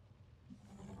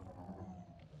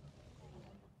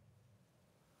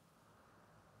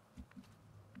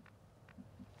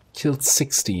 Killed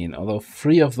 16, although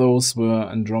 3 of those were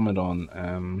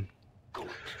Andromedon.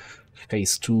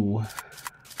 Phase 2.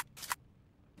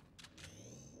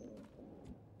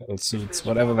 Battle suits,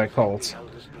 whatever they're called.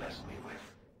 Elders bless me with.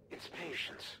 It's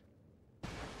patience.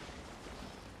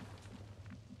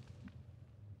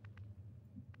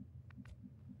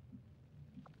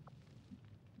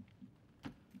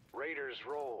 Raiders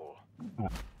roll.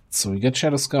 So we get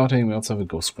Shadow Scouting, we also have a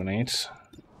Ghost Grenade.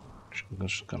 Which I'm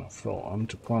just gonna throw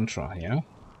onto Contra here.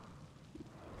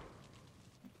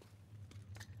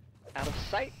 Out of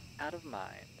sight, out of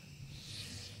mind.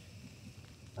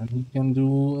 And we can do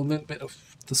a little bit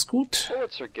of the scoot.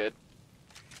 Bullets are good.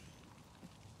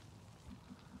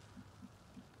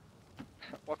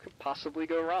 What could possibly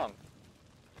go wrong?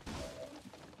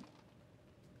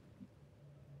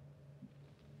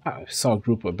 I saw a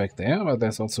group back there, but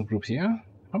there's also a group here.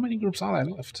 How many groups are there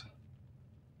left?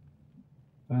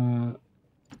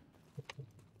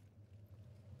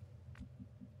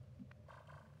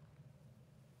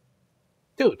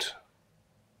 Dude,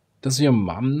 does your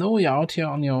mom know you're out here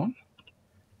on your own?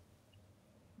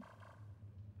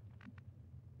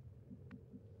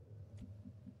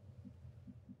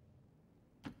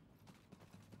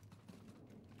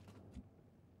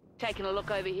 Taking a look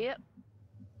over here.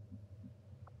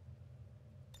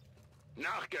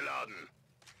 Nachgeladen.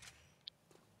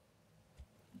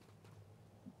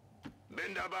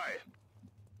 Bin dabei.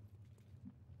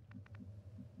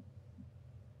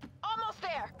 Almost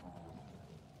there.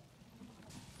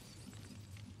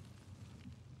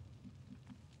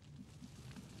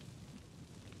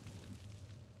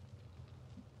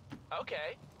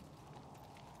 Okay.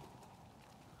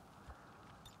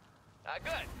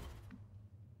 Good.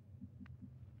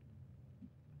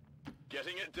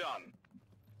 Getting it done.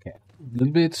 Okay, a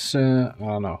little bit, I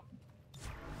don't know.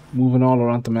 Moving all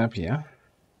around the map here.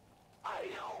 I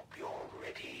hope you're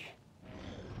ready.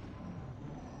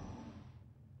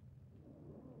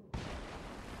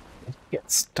 Get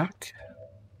stuck.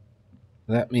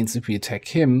 That means if we attack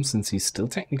him, since he's still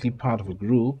technically part of a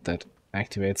group, that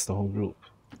activates the whole group.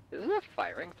 Is it a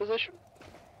firing position?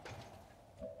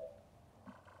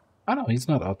 Oh no, he's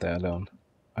not out there alone.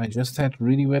 I just had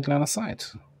really weird line of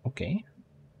sight. Okay.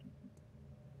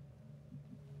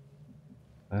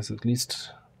 There's at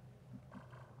least...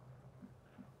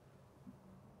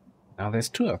 Now there's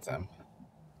two of them.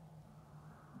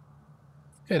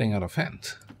 Getting out of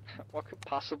hand. What could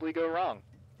possibly go wrong?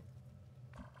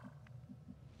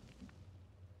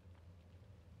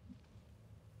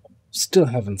 Still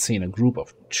haven't seen a group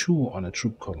of two on a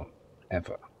troop column.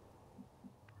 Ever.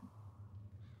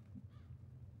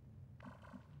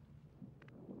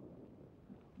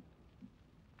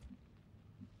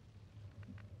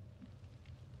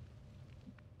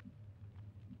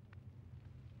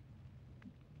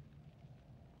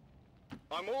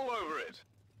 I'm all over it.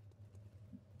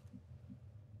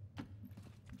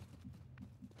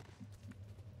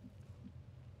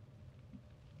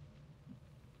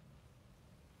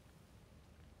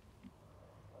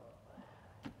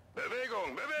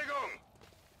 Bewegung, Bewegung.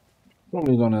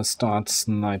 Probably gonna start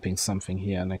sniping something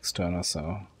here next turn or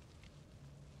so.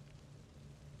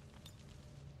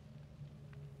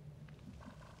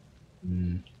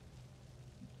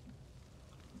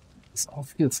 This all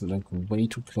feels like way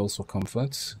too close for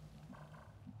comfort.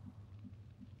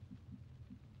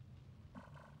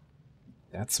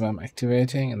 That's where I'm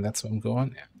activating, and that's where I'm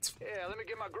going. Yeah, let me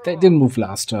get my groove They on. didn't move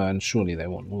last turn. Surely they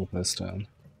won't move this turn.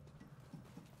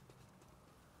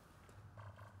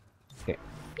 Okay.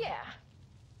 Yeah.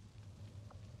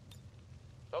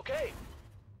 Okay.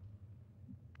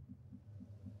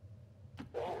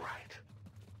 All right.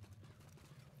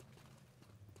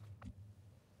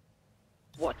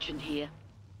 Watching here.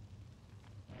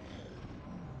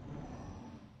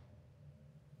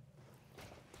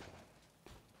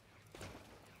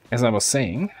 As I was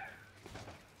saying,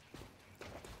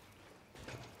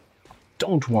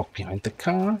 don't walk behind the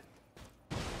car.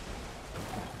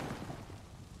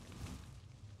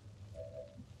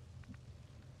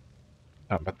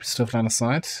 Oh, but we still have line of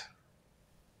sight.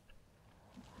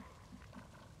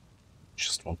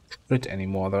 Just won't crit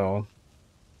anymore, though.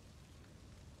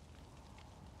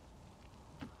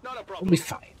 Not a We'll problem. be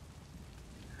fine.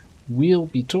 We'll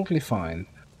be totally fine.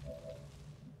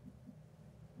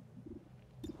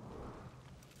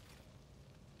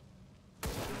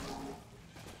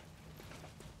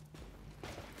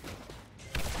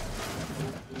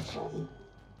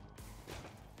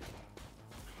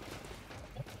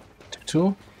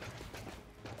 Two.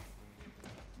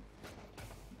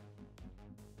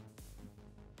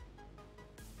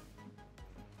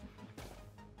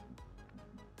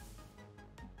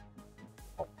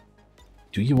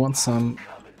 Do you want some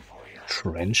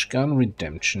trench gun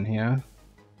redemption here?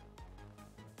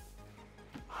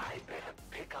 I better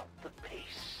pick up the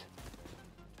pace.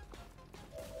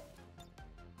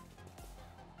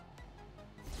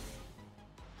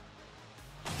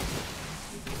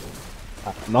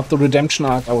 Not the redemption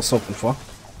arc I was hoping for.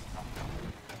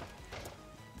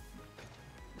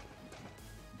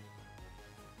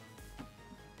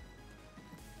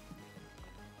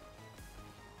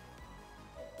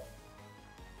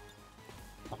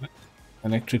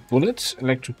 Electric bullet,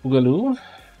 electric boogaloo.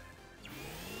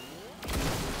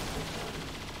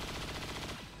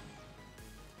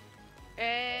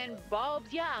 And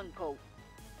Bob's your uncle.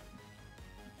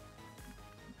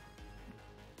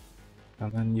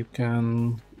 And then you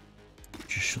can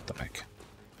just shoot the back.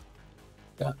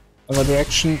 Yeah, other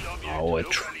direction. Oh, a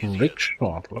trick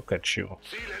shot. Look at you.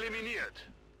 Ziel eliminiert.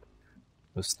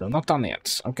 We're still not done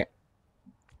yet. Okay.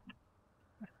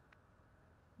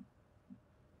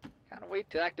 Can't wait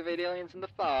to activate aliens in the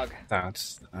fog. That,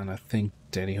 and I think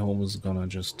Daddy Home is gonna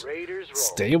just Raiders roll.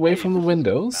 stay away from the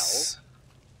windows.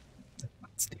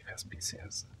 Steve has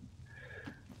PCS.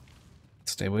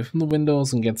 Stay away from the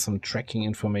windows and get some tracking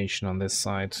information on this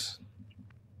side.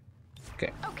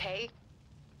 Okay. Okay.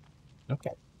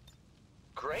 Okay.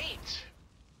 Great.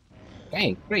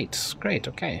 Hey, great, great,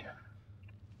 okay.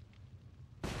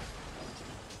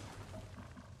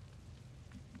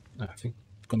 I think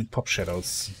I'm gonna pop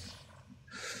shadows.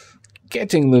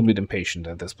 Getting a little bit impatient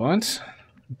at this point.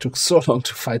 It took so long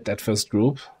to fight that first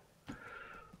group.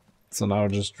 So now I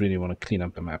just really want to clean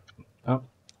up the map. Oh,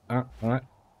 alright.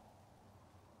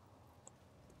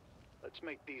 Let's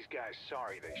make these guys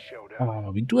sorry they showed up.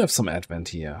 Oh, we do have some advent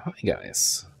here. Hi,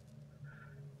 guys.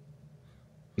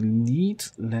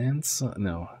 Elite Lancer,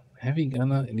 no. Heavy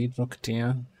Gunner, Elite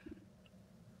Rocketeer.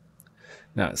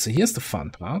 Now, so here's the fun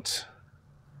part.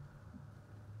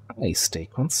 I stay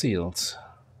concealed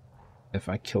if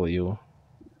I kill you.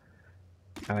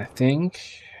 And I think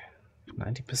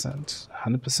 90%,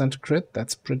 100% crit,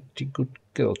 that's pretty good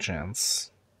kill chance.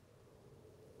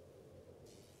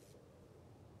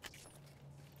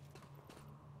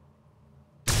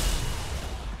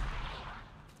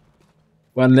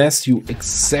 Well, unless you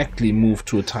exactly move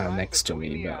to a tile next to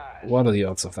me, but what are the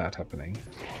odds of that happening?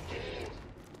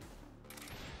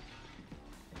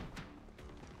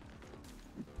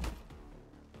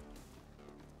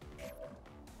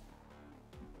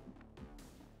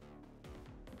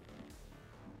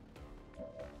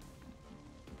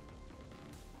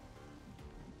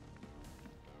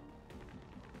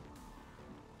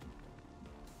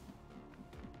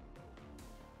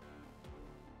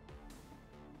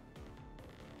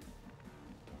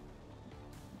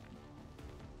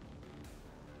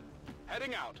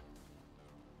 Heading out.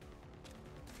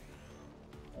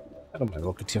 Hello, my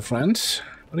Rocketeer friend.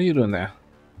 What are you doing there?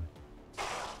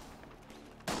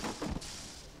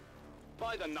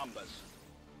 By the numbers.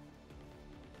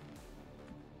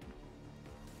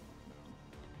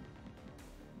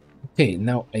 Okay,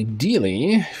 now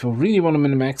ideally, if I really want to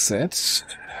min-max it,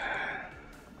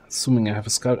 assuming I have a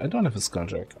skull, I don't have a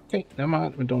skulljack. Okay, never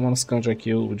mind, we don't want to skulljack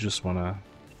you, we just want to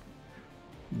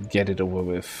get it over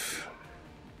with.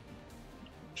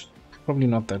 Probably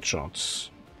not that shot.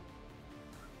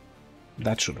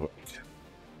 That should work.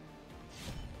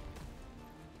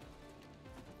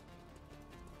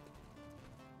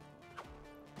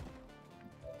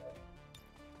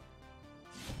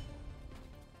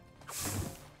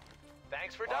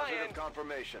 Thanks for dying. Positive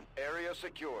confirmation. Area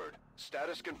secured.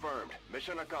 Status confirmed.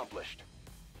 Mission accomplished.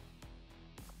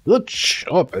 Good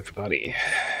job, everybody.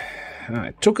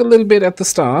 It took a little bit at the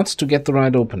start to get the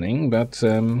right opening, but With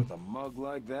a mug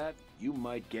like that, you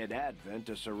might get Advent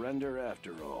to surrender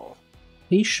after all.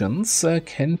 patience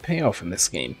can pay off in this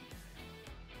game.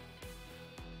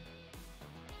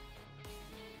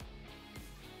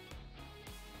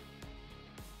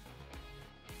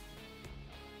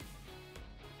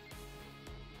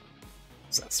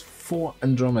 So that's 4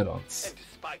 Andromedons. And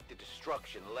despite the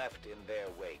destruction left in their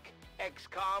wake,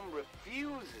 XCOM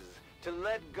refuses to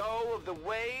let go of the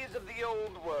ways of the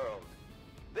old world.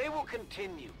 They will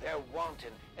continue their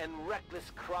wanton and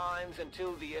reckless crimes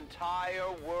until the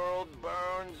entire world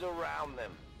burns around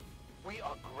them. We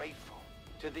are grateful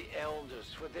to the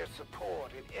Elders for their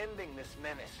support in ending this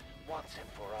menace once and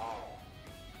for all.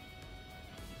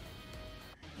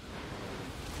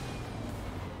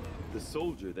 The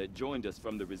soldier that joined us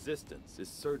from the Resistance is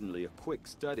certainly a quick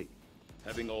study,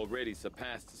 having already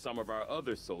surpassed some of our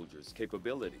other soldiers'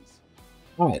 capabilities.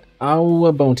 Right,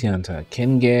 our bounty hunter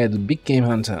can get big game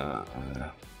hunter.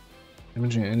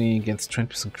 Damaging enemy gets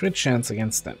 20% crit chance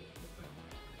against them.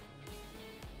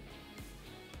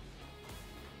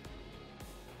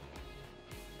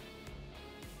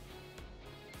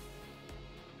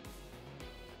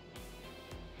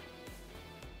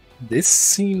 This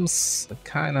seems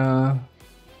kinda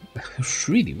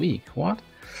really weak. What?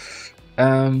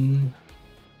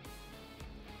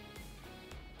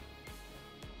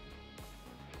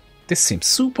 This seems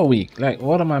super weak. Like,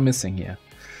 what am I missing here?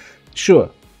 Sure.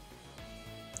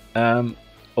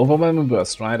 Overwhelming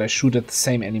burst, right? I shoot at the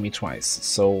same enemy twice.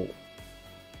 So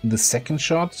the second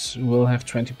shot will have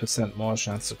 20% more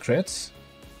chance to crit.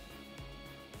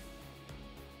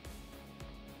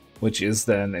 Which is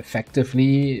then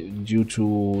effectively, due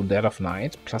to Dead of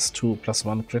Night,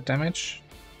 +2/+1 crit damage.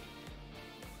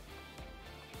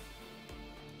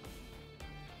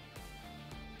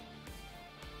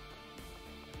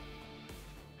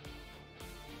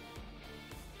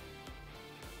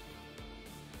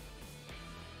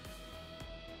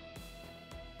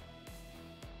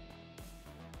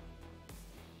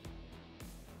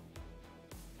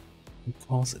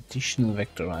 Cause additional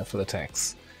vector rifle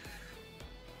attacks.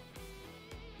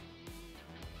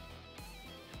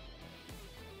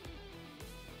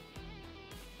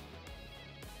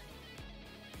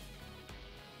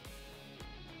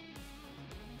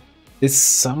 This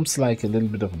sounds like a little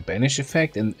bit of a banish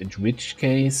effect, in which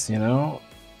case, you know,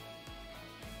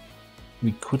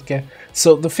 we could get...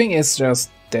 So the thing is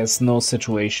just, there's no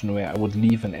situation where I would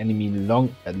leave an enemy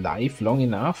alive long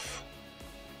enough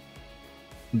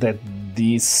that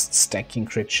these stacking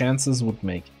crit chances would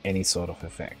make any sort of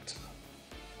effect.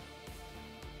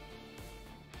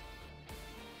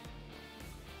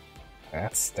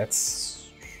 That's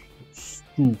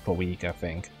super weak, I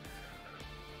think.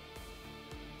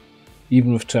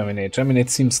 Even with Terminate. Terminate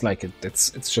seems like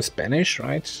it's just banish,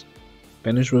 right?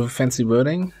 Banish with a fancy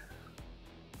wording.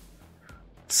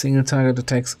 Single target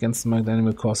attacks against the marked enemy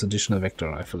will cause additional vector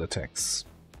rifle attacks.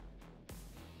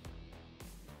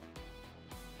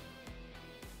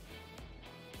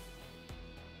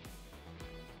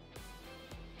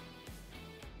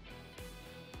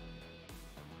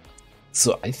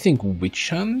 So I think Witch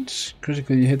Hunt,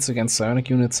 critical hits against psionic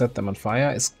units, set them on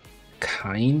fire, is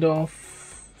kind of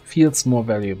feels more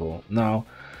valuable. Now,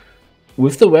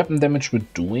 with the weapon damage we're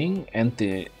doing and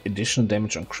the additional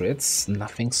damage on crits,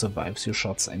 nothing survives your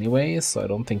shots anyway, so I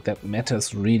don't think that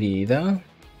matters really either.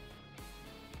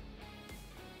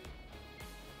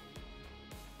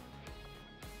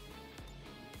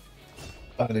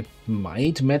 But it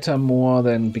might matter more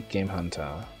than Big Game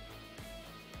Hunter.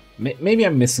 Maybe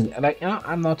I'm missing, like,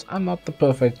 I'm not the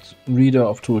perfect reader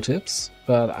of tooltips,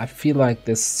 but I feel like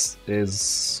this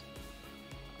is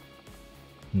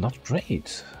not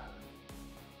great.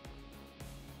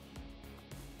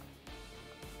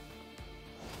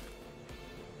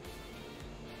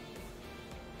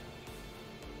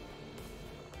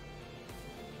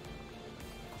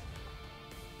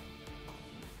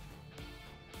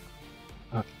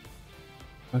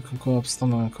 Micro Corps,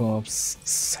 Thunder Corps,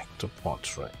 Sector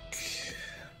Portrait.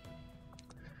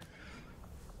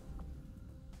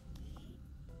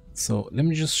 So let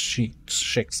me just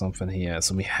check something here.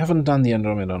 So we haven't done the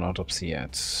Andromedon autopsy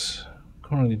yet.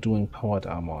 Currently doing powered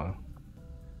armor.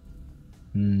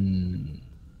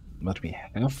 But we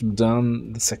have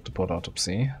done the Sector Port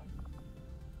autopsy.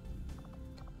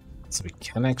 So we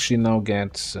can actually now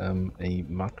get a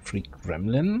Mark III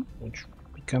Gremlin, which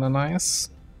would be kind of nice.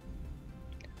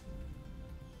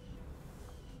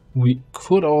 We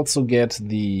could also get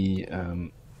the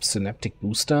Synaptic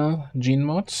Booster gene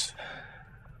mod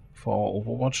for our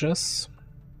Overwatches,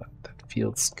 but that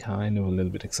feels kind of a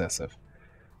little bit excessive.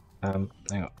 Hang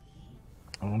on.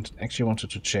 I actually wanted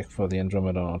to check for the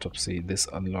Andromedon autopsy. This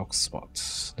unlocks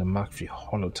what? The Mark III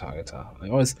Holo Targeter. I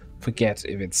always forget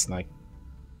if it's like...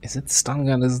 Is it Stun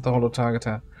Gun? Is it the Holo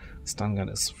Targeter? Stun Gun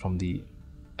is from the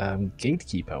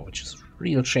Gatekeeper, which is a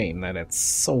real shame that it's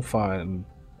so far in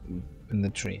the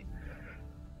tree.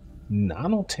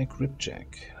 Nanotech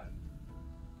Ripjack.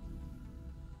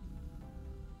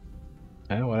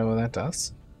 Whatever that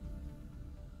does.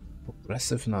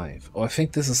 Progressive Knife. Oh, I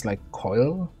think this is like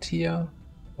coil tier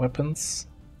weapons.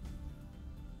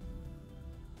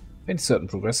 I think certain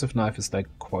Progressive Knife is like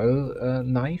coil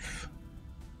knife,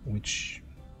 which,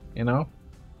 you know,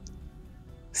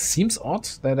 seems odd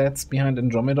that that's behind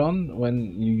Andromedon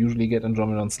when you usually get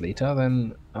Andromedons later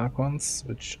than Archons,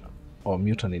 which, or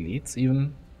Mutant Elites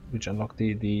even, which unlock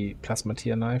the Plasma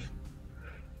tier knife.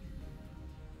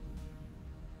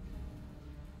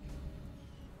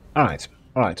 Alright,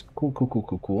 cool.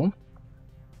 Do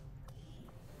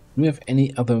we have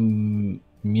any other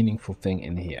meaningful thing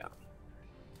in here?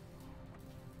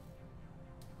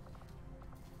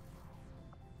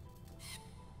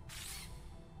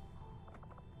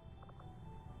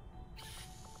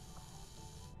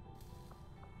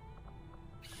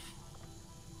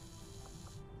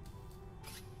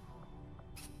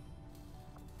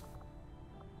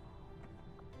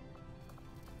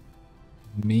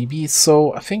 Maybe.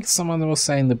 So I think someone was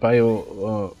saying the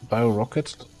bio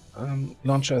rocket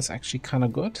launcher is actually kind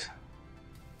of good.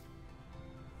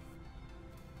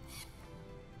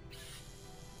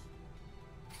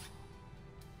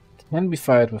 Can be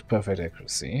fired with perfect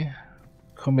accuracy.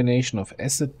 Combination of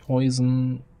acid,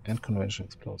 poison, and conventional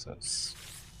explosives.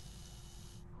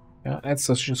 Yeah, let's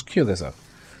just cure this up.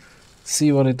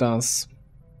 See what it does.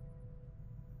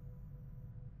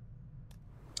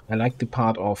 I like the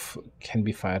part of can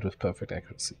be fired with perfect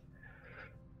accuracy.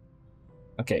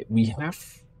 Okay, we have,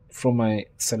 from my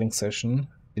selling session,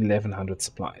 1100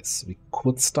 supplies. We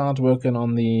could start working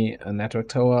on the network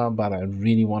tower, but I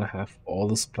really want to have all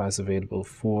the supplies available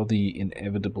for the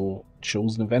inevitable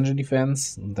chosen Avenger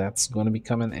defense. That's going to be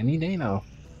coming any day now.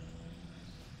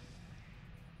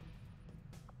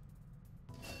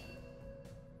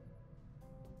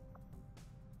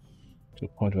 To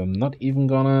the point where I'm not even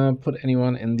gonna put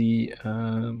anyone in the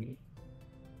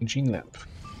gene lab.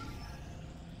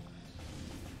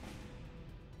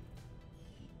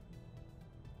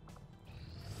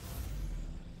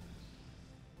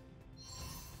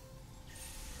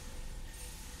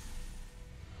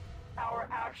 Our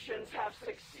actions have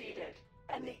succeeded,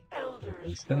 and the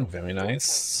elders. Very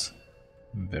nice.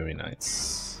 Very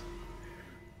nice.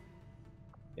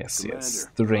 Yes, yes.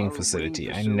 The ring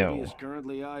facility, I know. Is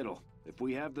currently idle. If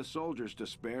we have the soldiers to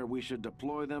spare, we should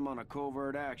deploy them on a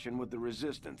covert action with the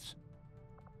resistance.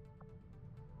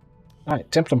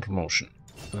 Alright, Templar promotion.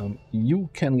 You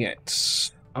can get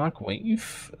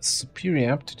Arcwave,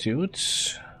 Superior Aptitude,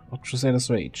 or Crusader's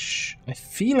Rage. I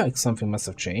feel like something must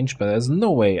have changed, but there's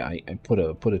no way I put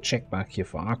a check back here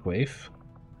for Arcwave.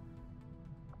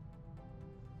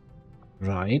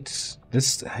 Right,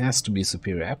 this has to be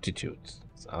Superior Aptitude.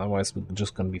 Otherwise, we're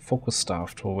just gonna be focus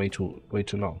starved for way too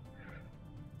long.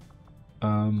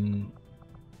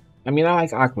 I mean, I like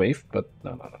Arcwave, but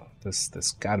no. This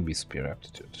gotta be Superior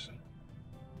Aptitude.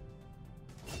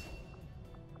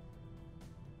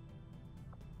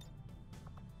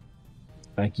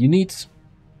 Like, you need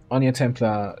on your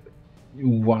Templar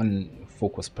one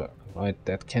focus perk, right?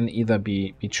 That can either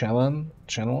be channel,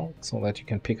 so that you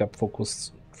can pick up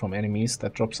focus from enemies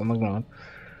that drops on the ground.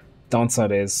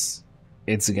 Downside is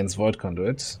it's against Void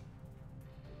Conduit,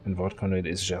 and Void Conduit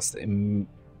is just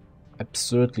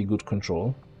absurdly good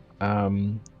control.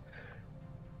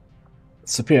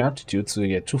 Superior Aptitude, so you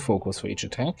get 2 focus for each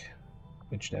attack,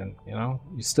 which then, you know,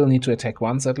 you still need to attack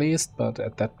once at least, but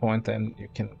at that point then you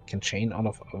can chain out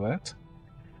of that.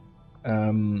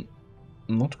 I'm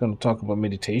not going to talk about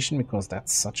meditation because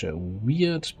that's such a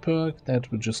weird perk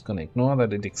that we're just going to ignore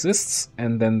that it exists.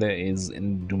 And then there is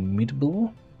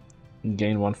Indomitable,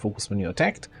 gain 1 focus when you're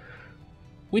attacked,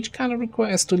 which kind of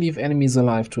requires to leave enemies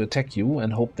alive to attack you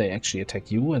and hope they actually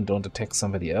attack you and don't attack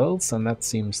somebody else, and that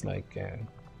seems like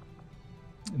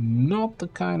not the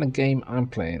kind of game I'm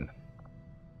playing.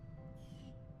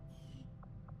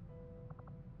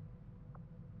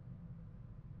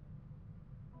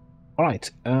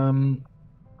 Alright,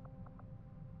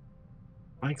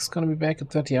 Mike's gonna be back at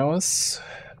 30 hours.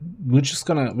 We're just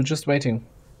waiting.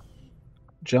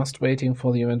 Just waiting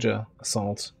for the Avenger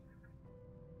assault.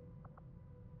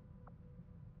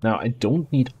 Now, I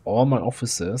don't need all my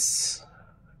officers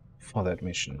for that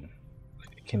mission.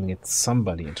 I can get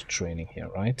somebody into training here,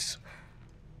 right?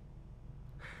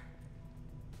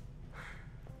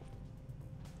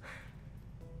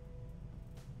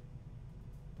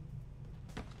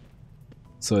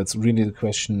 So it's really the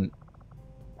question,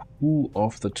 who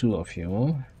of the 2 of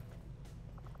you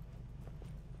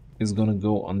is gonna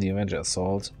go on the Avenger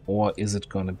assault, or is it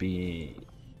gonna be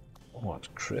what,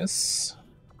 Chris?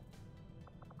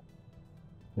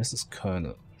 This is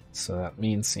Colonel, so that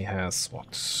means he has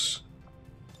what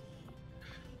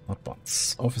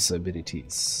bots? Officer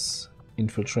abilities.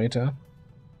 Infiltrator.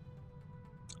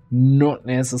 Not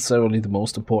necessarily the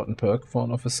most important perk for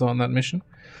an officer on that mission.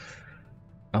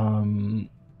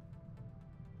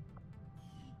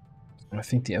 I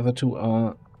think the other 2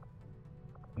 are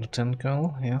Lieutenant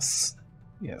Colonel. Yes,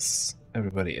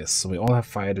 everybody is. So we all have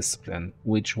fire discipline,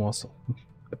 which was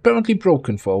apparently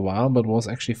broken for a while, but was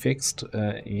actually fixed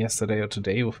yesterday or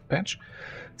today with a patch.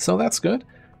 So that's good.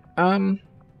 I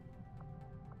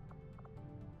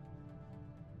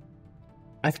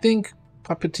think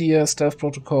Puppeteer Stealth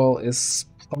Protocol is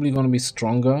probably going to be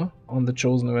stronger on the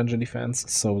Chosen Avenger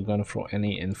defense, so we're going to throw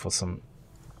Annie in for some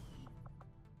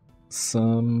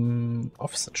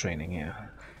officer training here.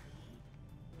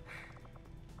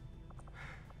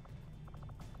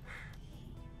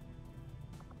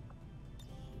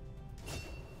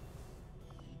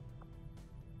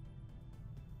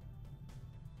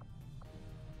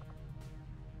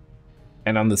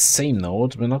 And on the same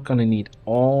note, we're not going to need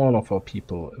all of our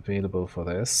people available for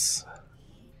this.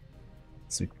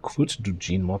 So we could do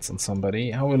gene mods on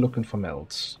somebody. How are we looking for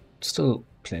melt? Still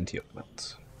plenty of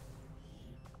melt.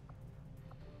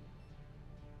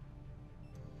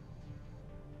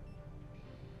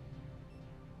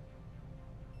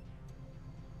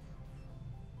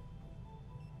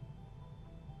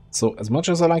 So as much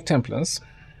as I like Templars,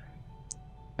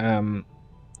 I'm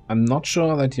not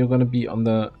sure that you're going to be on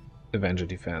the Avenger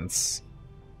defense,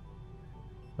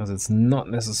 because it's not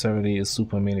necessarily a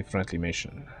super melee friendly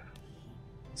mission.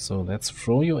 So let's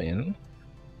throw you in.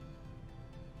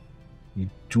 You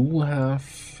do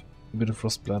have a bit of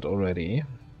Frostblood already.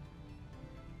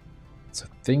 So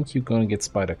I think you're gonna get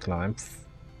Spider Climb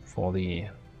for the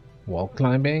wall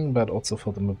climbing, but also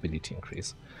for the mobility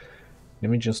increase. Let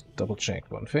me just double check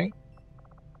one thing.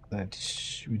 That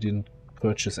we didn't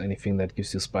purchase anything that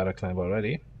gives you Spider Climb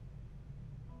already.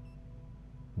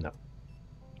 No.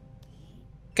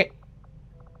 Okay.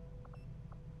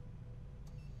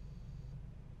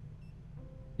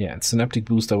 Yeah, and Synaptic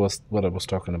Booster was what I was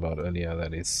talking about earlier.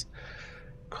 That is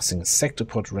costing a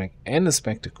Sectopod rank and a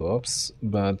Spectre Corps,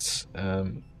 but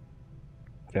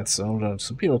that's all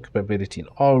superior capability in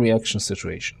all reaction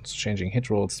situations. Changing hit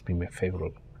rolls being more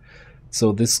favorable.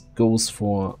 So this goes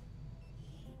for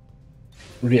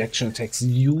reaction attacks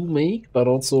you make, but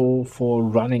also for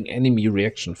running enemy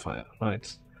reaction fire,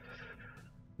 right?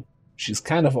 Which is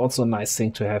kind of also a nice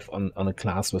thing to have on a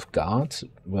class with guard,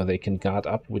 where they can guard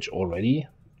up, which already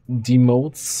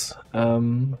demotes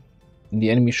the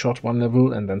enemy shot one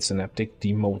level, and then Synaptic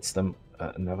demotes them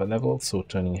another level, so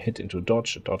turning a hit into a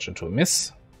dodge into a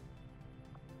miss.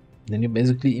 Then you're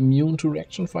basically immune to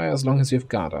reaction fire as long as you have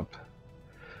guard up,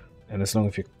 and as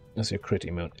long as you're crit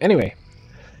immune. Anyway,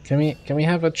 can we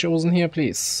have a chosen here,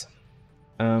 please?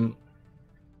 I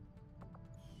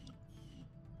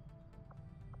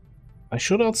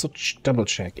should also double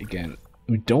check again.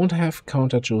 We don't have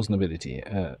counter chosen ability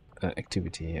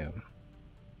activity here.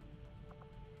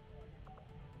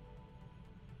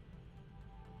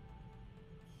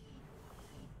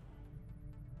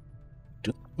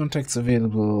 Do contacts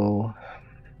available?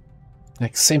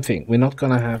 Like same thing. We're not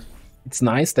gonna have. It's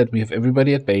nice that we have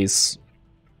everybody at base.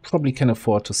 Probably can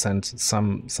afford to send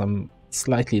some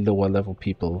slightly lower level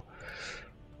people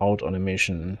out on a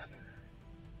mission.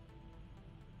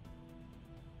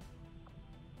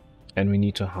 And we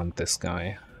need to hunt this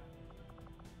guy.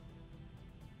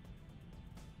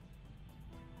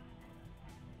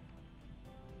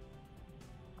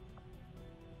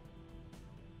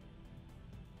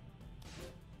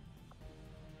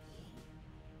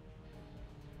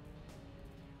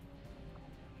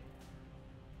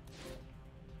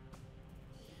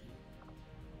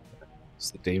 It's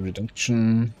the day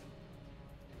reduction.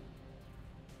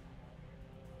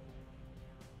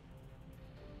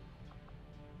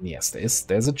 Yes,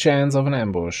 there's a chance of an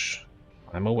ambush.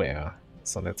 I'm aware.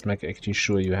 So let's make actually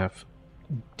sure you have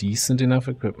decent enough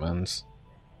equipment.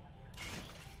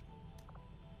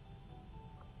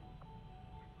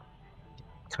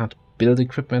 Can't build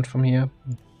equipment from here.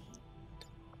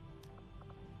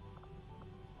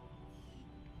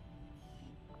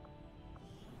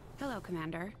 Hello,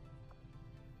 Commander.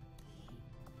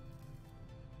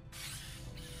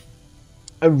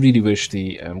 I really wish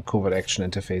the covert action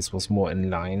interface was more in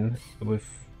line with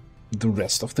the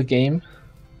rest of the game.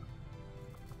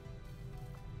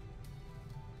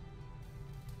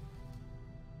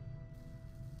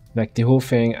 Like the whole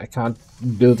thing, I can't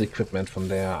build equipment from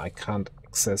there, I can't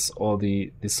access all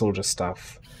the soldier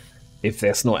stuff. If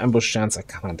there's no ambush chance, I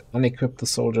can't unequip the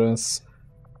soldiers.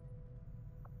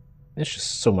 There's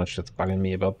just so much that's bugging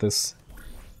me about this.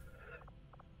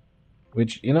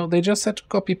 Which, you know, they just had to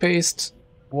copy-paste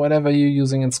whatever you're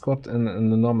using in squad in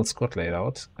the normal squad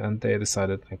layout, and they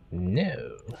decided, like,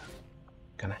 no,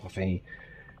 gonna have a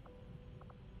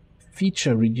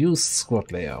feature-reduced squad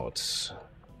layout.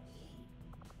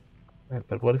 Right,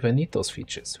 but what if I need those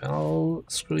features? Well,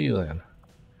 screw you then.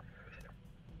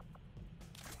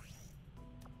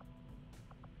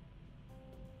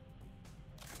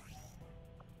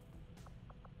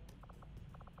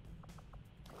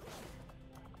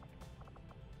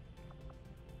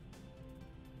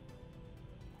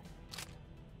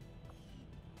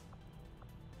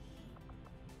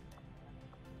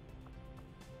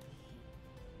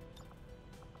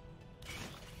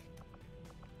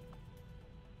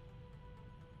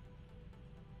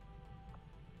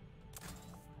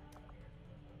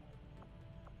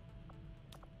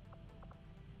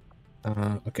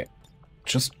 Okay,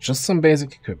 just some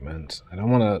basic equipment. I don't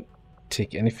want to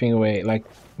take anything away, like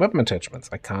weapon attachments.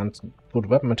 I can't put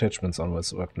weapon attachments on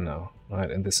this weapon now,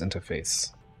 right, in this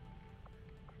interface.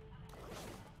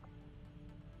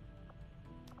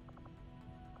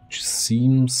 Which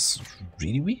seems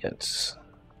really weird.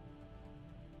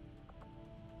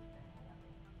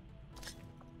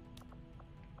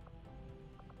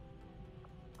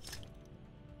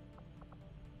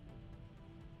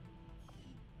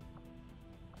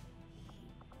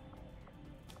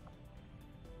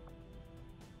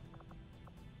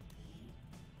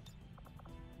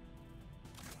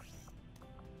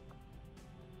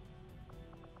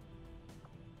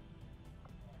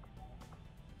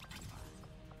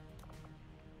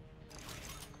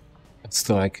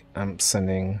 Still, like, I'm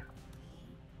sending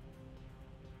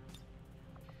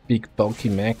big bulky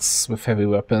mechs with heavy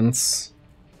weapons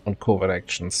on covert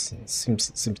actions.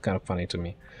 Seems kind of funny to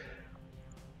me.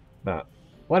 But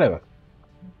whatever.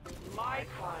 My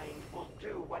kind will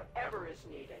do whatever is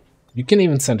needed. You can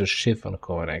even send a shiv on a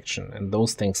covert action, and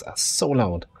those things are so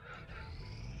loud.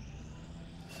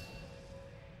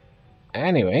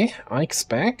 Anyway, Ike's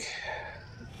back.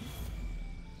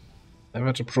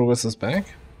 Avatar Progress is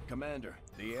back. Commander,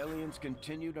 the aliens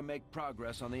continue to make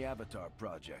progress on the Avatar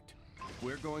project. If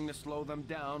we're going to slow them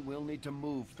down, we'll need to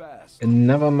move fast.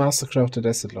 Another mastercrafted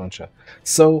asset launcher.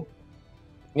 So,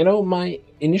 you know, my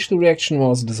initial reaction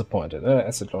was disappointed.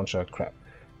 Asset launcher, crap.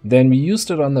 Then we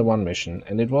used it on the one mission,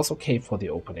 and it was okay for the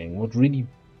opening. What really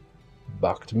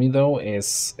bugged me, though,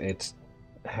 is it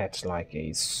had like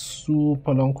a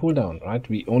super long cooldown, right?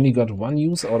 We only got one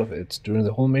use out of it during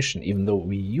the whole mission, even though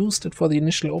we used it for the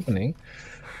initial opening.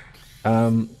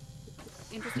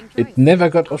 It never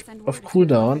got off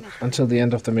cooldown until the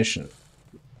end of the mission,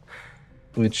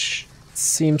 which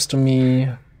seems to me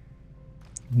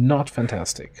not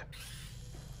fantastic.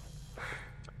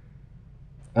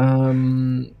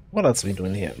 What else are we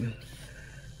doing here?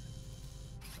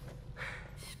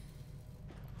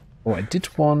 Oh, I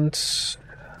did want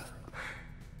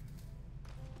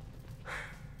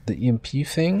the EMP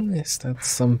thing. Is that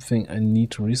something I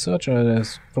need to research, or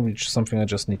is probably just something I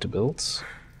just need to build?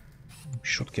 We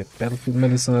should get battlefield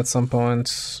medicine at some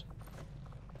point.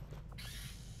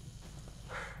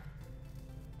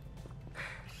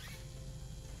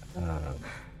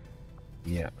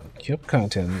 Yeah, Cube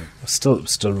Carton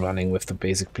still running with the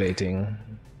basic plating.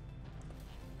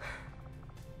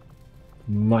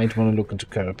 Might want to look into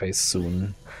carapace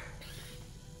soon.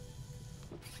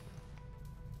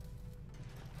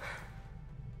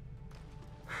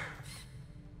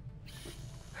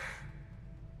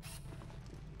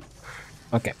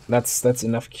 Okay, that's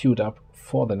enough queued up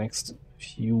for the next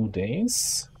few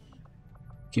days.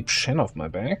 Keep Shen off my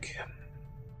back.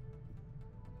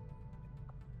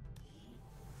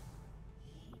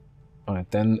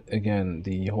 Alright, then again,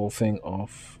 the whole thing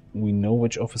of we know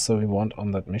which officer we want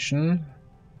on that mission.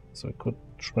 So we could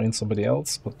train somebody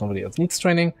else, but nobody else needs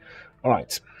training.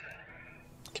 Alright,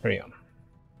 carry on.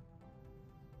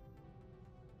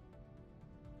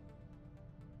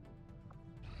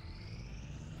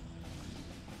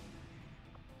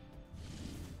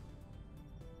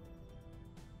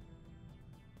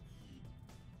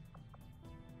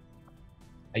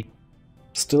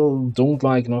 Still don't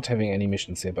like not having any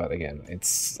missions here, but again,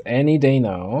 it's any day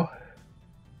now.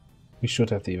 We should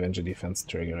have the Avenger defense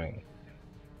triggering.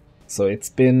 So it's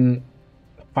been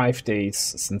 5 days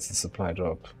since the supply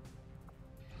drop.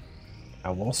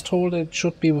 I was told it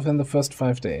should be within the first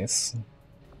 5 days.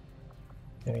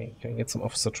 Okay, can I get some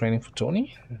officer training for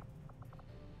Tony?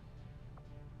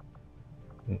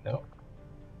 No.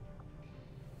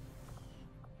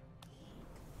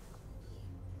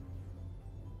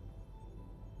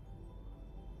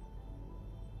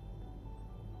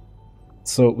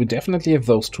 So we definitely have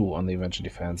those two on the Avenger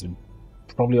defense. We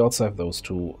probably also have those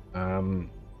two. Boomer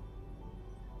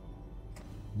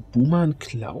and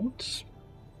Cloud?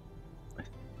 I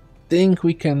think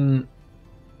we can...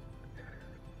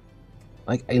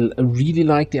 Like, I really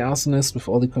like the Arsonist with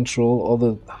all the control, all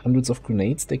the hundreds of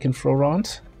grenades they can throw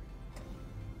around.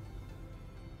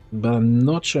 But I'm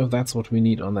not sure if that's what we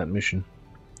need on that mission.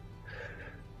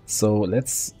 So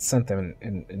let's send them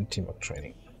in teamwork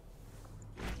training.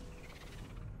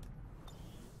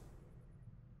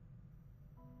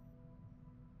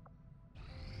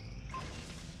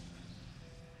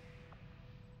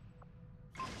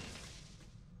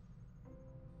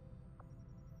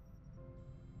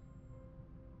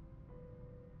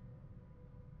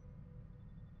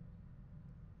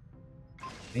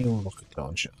 New rocket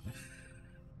launcher.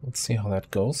 Let's see how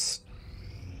that goes.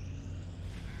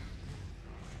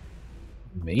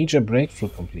 Major breakthrough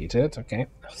completed. Okay.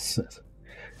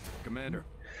 Commander,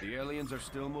 the aliens are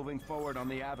still moving forward on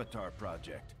the Avatar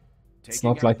project. It's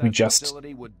not like we just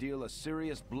would deal a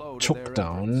serious blow to took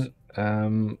down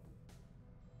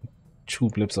 2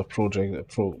 blips of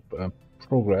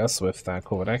progress with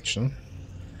covert action.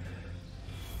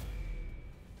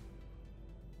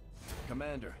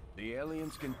 Commander, the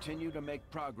aliens continue to make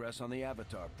progress on the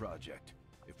Avatar project.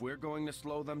 If we're going to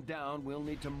slow them down, we'll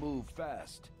need to move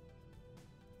fast.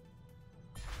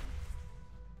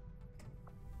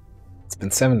 It's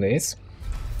been 7 days.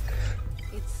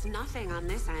 It's nothing on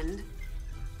this end.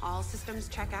 All systems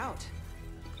check out.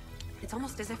 It's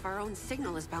almost as if our own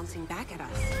signal is bouncing back at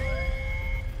us.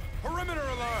 Perimeter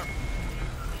alarm!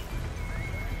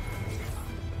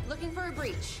 Looking for a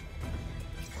breach.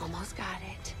 Almost got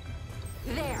it.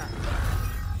 There.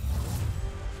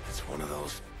 It's one of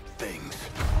those things.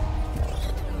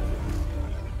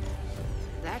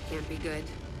 That can't be good.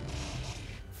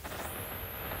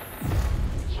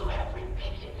 You have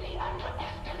repeatedly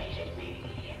underestimated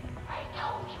me. I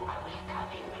told you I was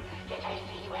coming, yet I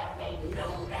see you have made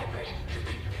no effort to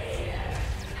prepare.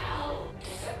 How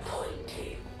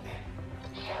disappointing.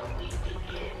 Shall we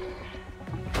begin?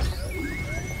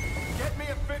 Get me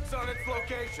a fix on its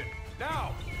location,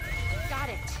 now! Got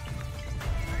it.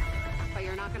 But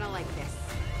you're not gonna like this.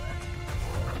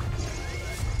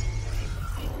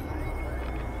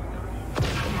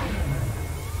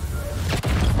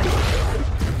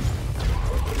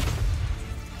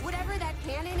 Whatever that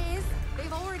cannon is,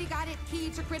 they've already got it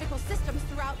keyed to critical systems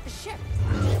throughout the ship.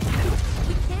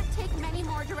 We can't take many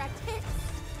more direct hits.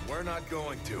 We're not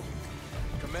going to.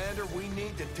 Commander, we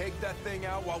need to take that thing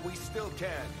out while we still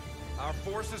can. Our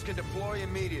forces can deploy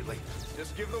immediately.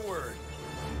 Just give the word.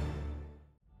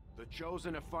 The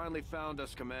Chosen have finally found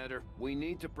us, Commander. We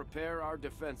need to prepare our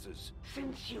defenses.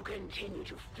 Since you continue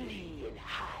to flee and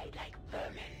hide like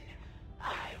vermin,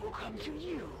 I will come to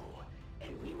you,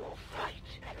 and we will fight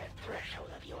at the threshold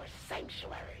of your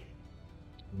sanctuary.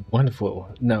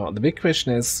 Wonderful. Now, the big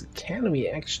question is, can we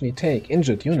actually take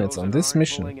injured units on this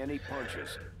mission? Pulling any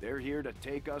punches. They're here to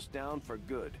take us down for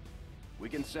good. We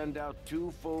can send out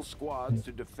 2 full squads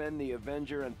to defend the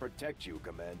Avenger and protect you,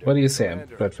 Commander. What do you say,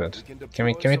 Commander, Bradford? Can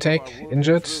we deploy take some of our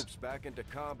injured? troops back into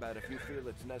combat if you feel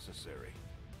it's necessary.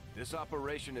 This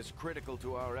operation is critical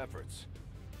to our efforts.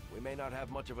 We may not have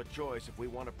much of a choice if we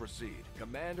want to proceed.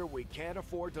 Commander, we can't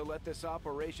afford to let this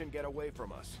operation get away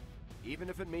from us. Even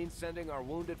if it means sending our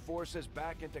wounded forces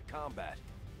back into combat.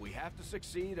 We have to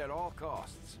succeed at all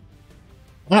costs.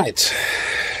 Right.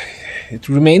 It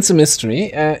remains a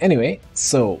mystery. Anyway,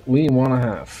 so we want to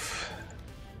have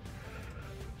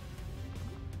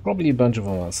probably a bunch of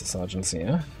our master sergeants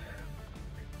here.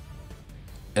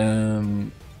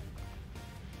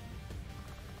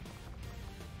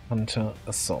 Hunter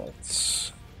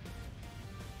assaults.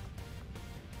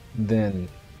 Then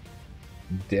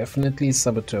definitely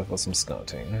Saboteur for some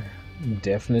scouting.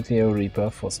 Definitely a Reaper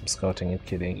for some scouting and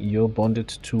killing. You're bonded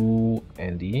to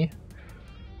Andy.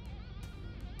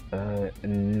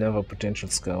 Another potential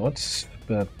scout,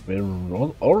 but we're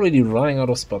already running out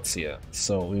of spots here.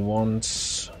 So we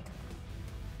want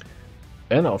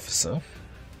an officer.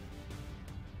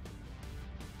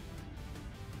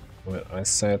 Well, I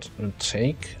said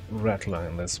take Rattler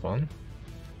in this one.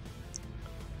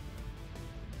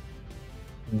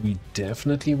 We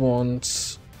definitely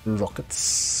want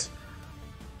rockets.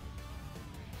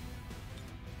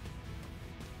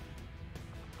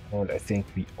 And I think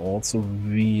we also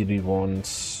really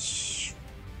want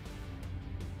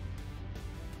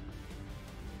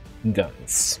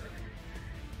guns.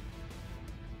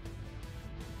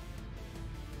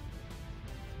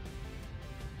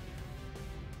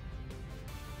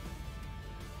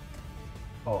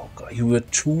 Oh god, you were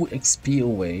 2 XP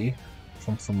away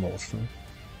from promotion.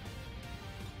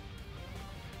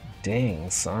 Dang,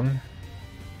 son.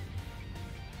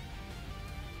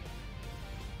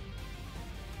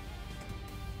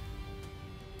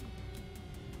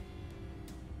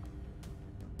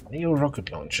 Neo rocket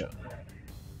launcher.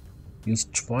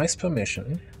 Used twice per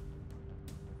mission.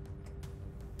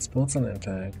 Sports and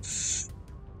impact.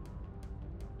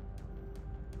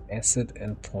 Acid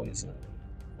and poison.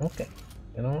 Okay,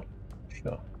 you know,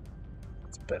 sure.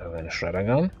 It's better than a shredder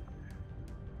gun.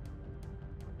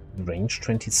 Range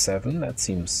 27, that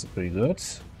seems pretty good.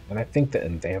 And I think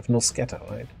that they have no scatter,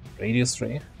 right? Radius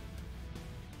 3.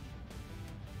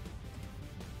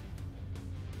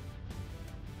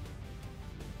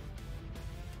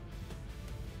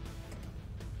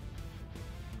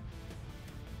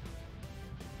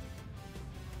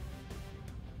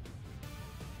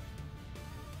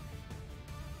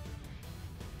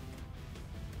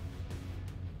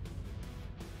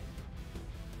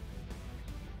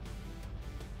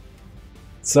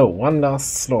 So, one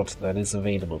last slot that is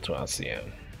available to us here.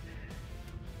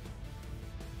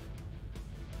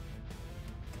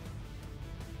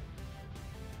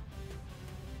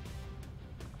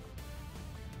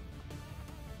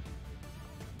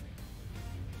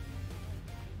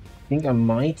 I think I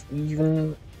might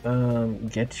even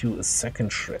get you a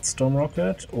second Shredstorm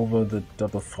rocket over the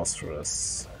double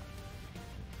phosphorus.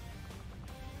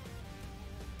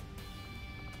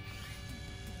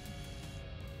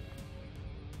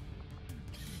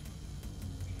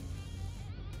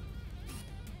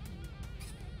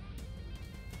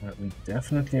 We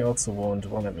definitely also want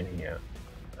one of them in here.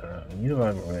 We need a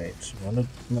rival rate. One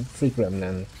free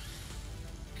gremlin.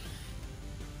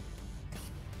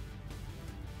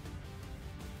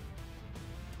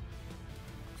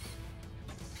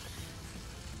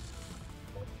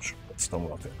 Storm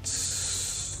rocket.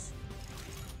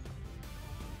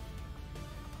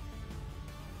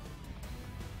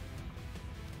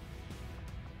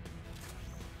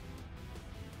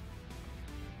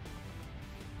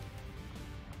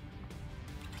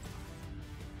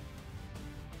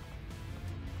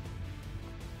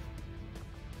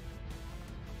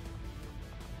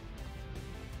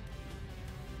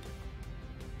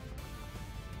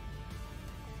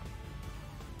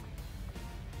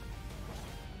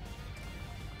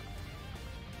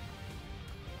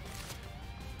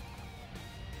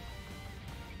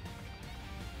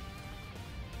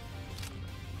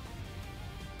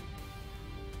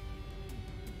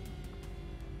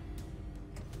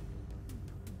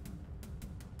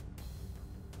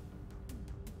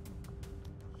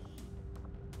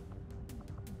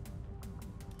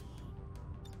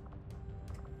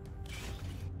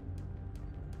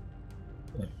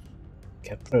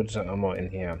 Get predator armor in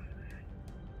here.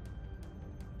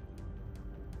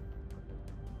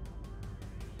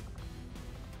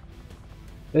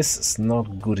 This is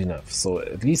not good enough, so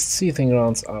at least seething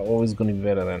rounds are always going to be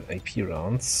better than AP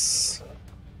rounds.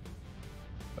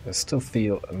 I still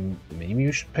feel maybe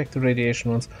we should pack the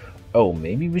radiation ones. Oh,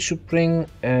 maybe we should bring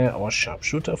our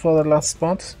sharpshooter for the last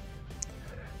spot.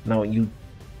 Now, you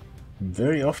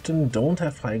very often don't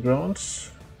have high ground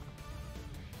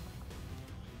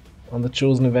on the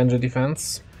Chosen Avenger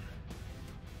defense.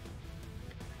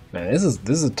 Now, this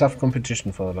is a tough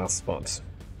competition for the last spot.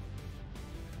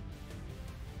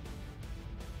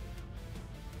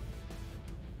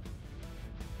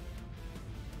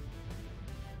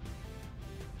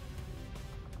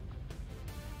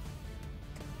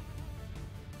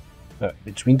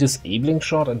 Between disabling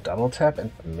shot and double tap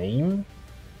and maim,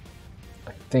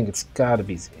 I think it's gotta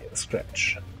be a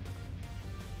scratch.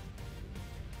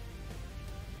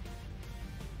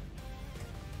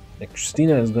 Like,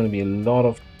 Christina is going to be a lot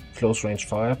of close range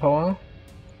firepower.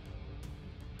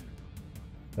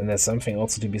 And there's something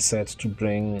also to be said to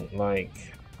bring, like,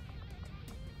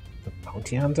 the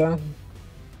bounty hunter.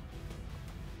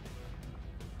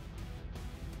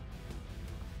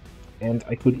 And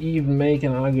I could even make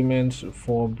an argument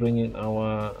for bringing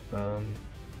our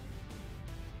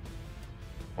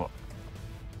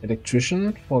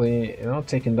electrician for the,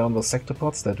 taking down the sector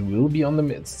pods that will be on the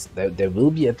midst. There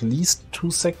will be at least 2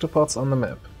 sector pods on the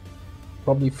map,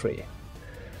 probably 3.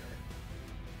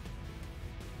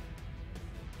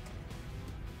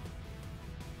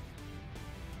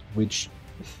 Which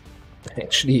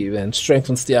actually then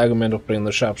strengthens the argument of bringing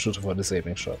the sharpshooter for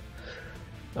disabling shot.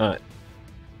 Alright.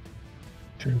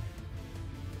 True.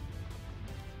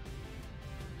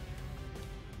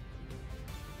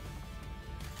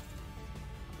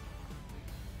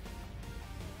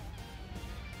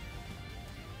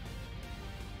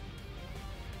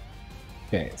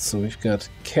 Okay, so we've got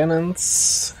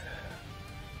cannons.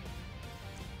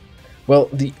 Well,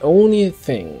 the only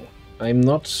thing I'm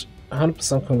not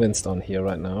 100% convinced on here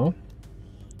right now,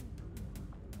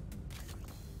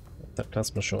 that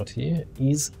plasma shot here,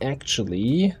 is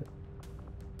actually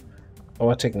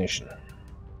our technician.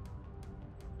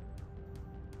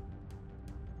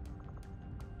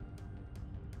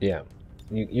 Yeah,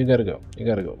 you gotta go. You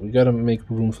gotta go. We gotta make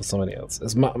room for somebody else.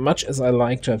 As much as I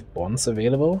like to have bonds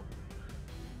available,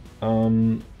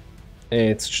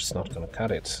 it's just not gonna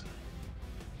cut it.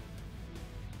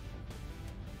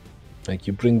 Like,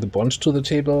 you bring the bond to the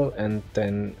table, and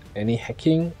then any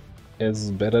hacking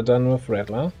is better done with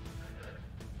Rattler.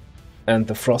 And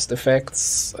the frost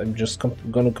effects, I'm just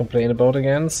gonna complain about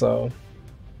again, so...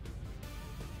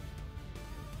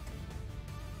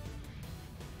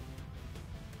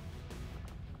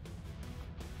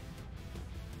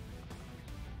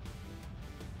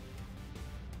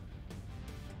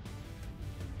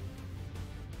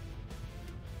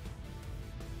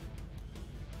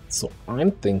 So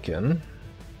I'm thinking...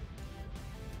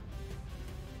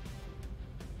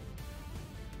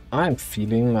 I'm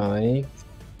feeling like...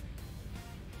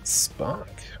 Spark.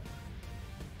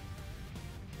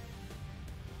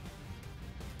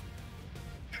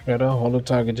 Shredder, holo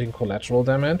targeting collateral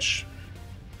damage.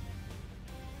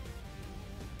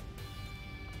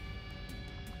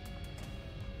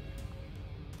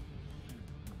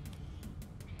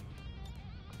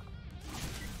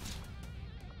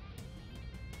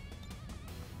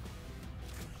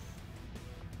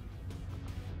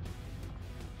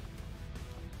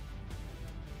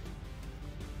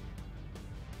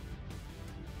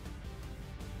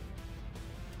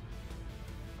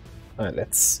 Alright,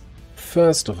 let's...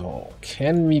 First of all,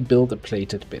 can we build a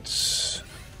plated bit?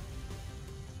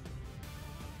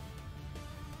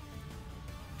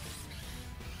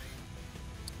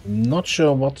 Not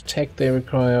sure what tech they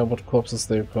require, what corpses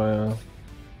they require.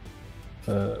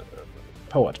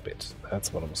 Powered bit,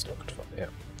 that's what I was looking for, yeah.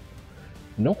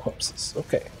 No corpses,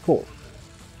 okay, cool.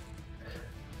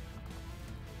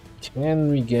 Can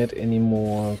we get any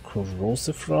more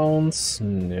corrosive rounds?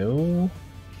 No.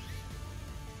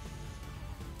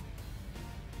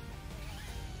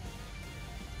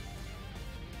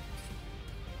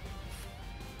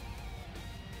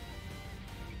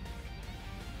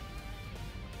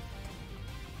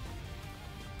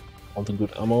 All the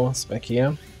good ammo is back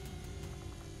here.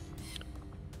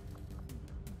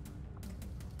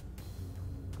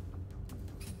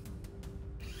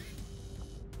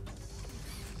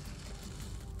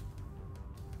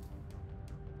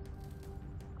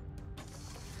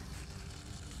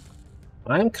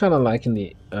 I'm kind of liking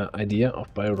the idea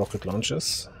of bio-rocket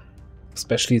launchers,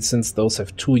 especially since those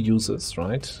have 2 uses,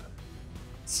 right?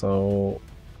 So,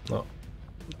 no,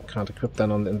 can't equip that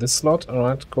in this slot.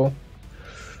 Alright, cool.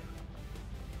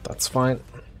 That's fine.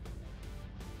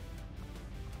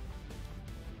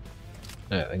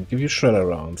 And give you shredder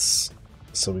rounds.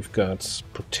 So we've got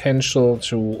potential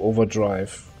to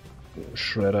overdrive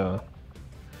shredder.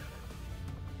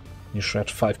 You shred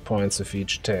 5 points of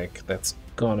each tech. That's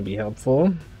gonna be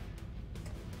helpful.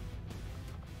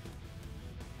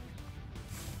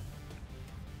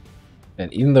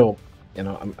 And even though, you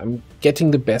know, I'm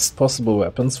getting the best possible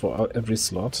weapons for every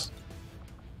slot,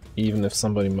 even if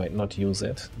somebody might not use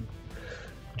it.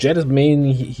 Jet is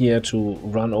mainly here to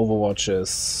run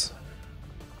overwatches.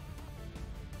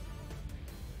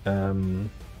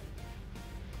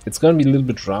 It's gonna be a little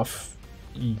bit rough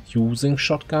using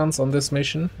shotguns on this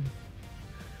mission,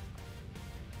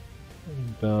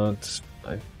 but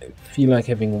I feel like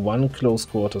having one close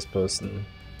quarters person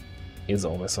is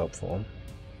always helpful.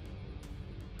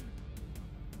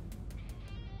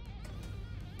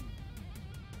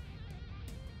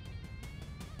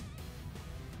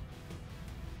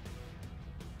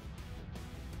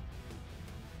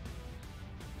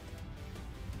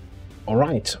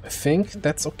 Alright, I think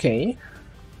that's okay.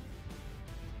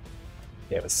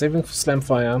 Yeah, we're saving for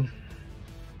Slamfire.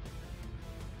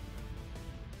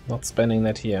 Not spending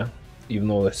that here, even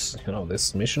though this, you know,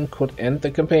 this mission could end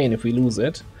the campaign if we lose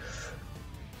it.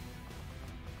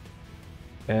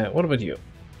 What about you?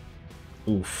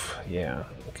 Oof, yeah,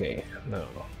 okay, no,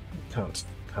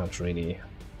 can't really.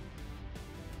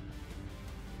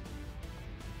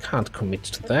 Can't commit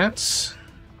to that.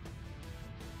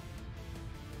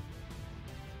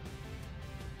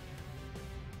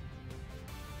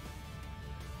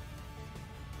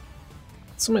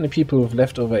 So many people with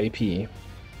leftover AP.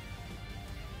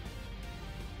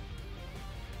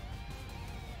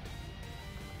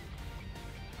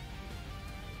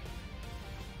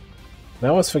 I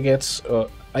always forget,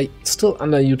 I still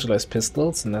underutilize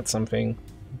pistols, and that's something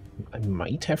I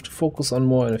might have to focus on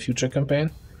more in a future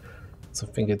campaign. So I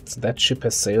think that ship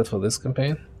has sailed for this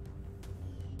campaign.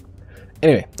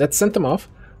 Anyway, let's send them off.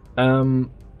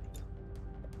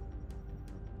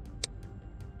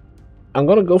 I'm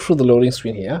gonna go through the loading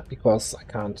screen here because I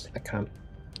can't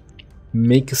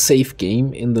make a save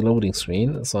game in the loading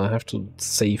screen, so I have to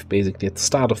save basically at the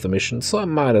start of the mission. So I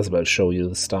might as well show you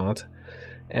the start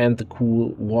and the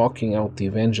cool walking out the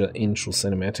Avenger intro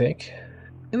cinematic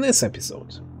in this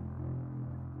episode,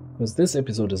 because this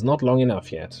episode is not long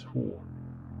enough yet. Ooh.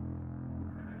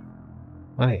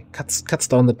 Why cuts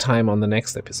down the time on the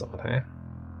next episode, huh?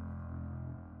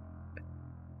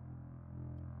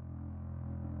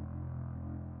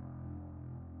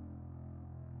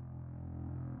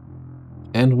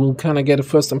 And we'll kind of get a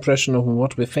first impression of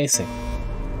what we're facing.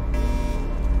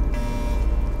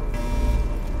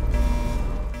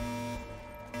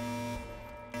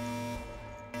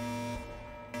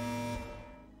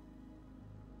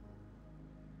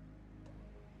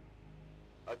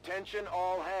 Attention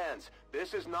all hands.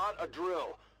 This is not a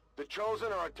drill. The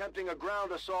Chosen are attempting a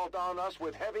ground assault on us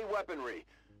with heavy weaponry.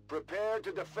 Prepare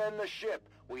to defend the ship.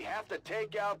 We have to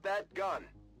take out that gun.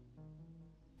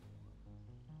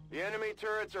 The enemy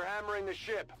turrets are hammering the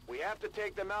ship. We have to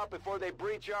take them out before they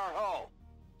breach our hull.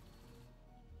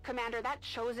 Commander, that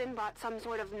Chosen brought some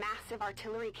sort of massive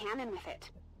artillery cannon with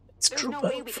it. It's There's true, no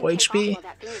way we for can take HP. off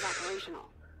while that thing is operational.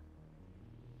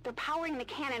 They're powering the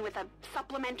cannon with a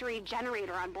supplementary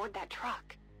generator on board that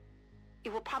truck.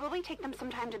 It will probably take them some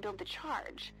time to build the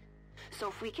charge. So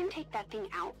if we can take that thing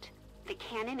out, the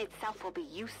cannon itself will be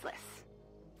useless.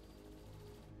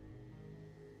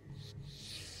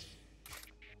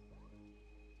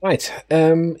 Right,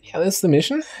 yeah, that's the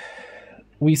mission.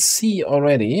 We see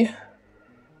already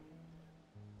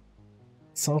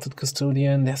Exalted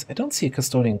Custodian. I don't see a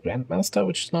Custodian Grandmaster,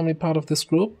 which is normally part of this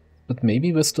group. But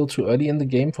maybe we're still too early in the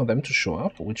game for them to show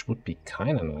up, which would be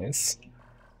kind of nice.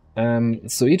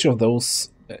 So each of those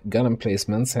gun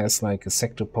emplacements has like a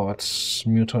sector pod,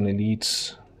 Muton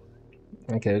Elite,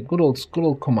 like a good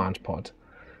old command pod.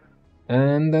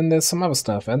 And then there's some other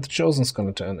stuff, and the Chosen's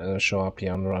gonna show up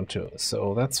here on round 2,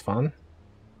 so that's fun.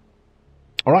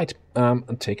 Alright,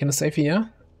 taking a safe here,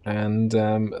 and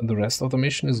the rest of the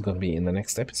mission is gonna be in the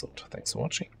next episode. Thanks for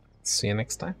watching. See you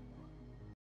next time.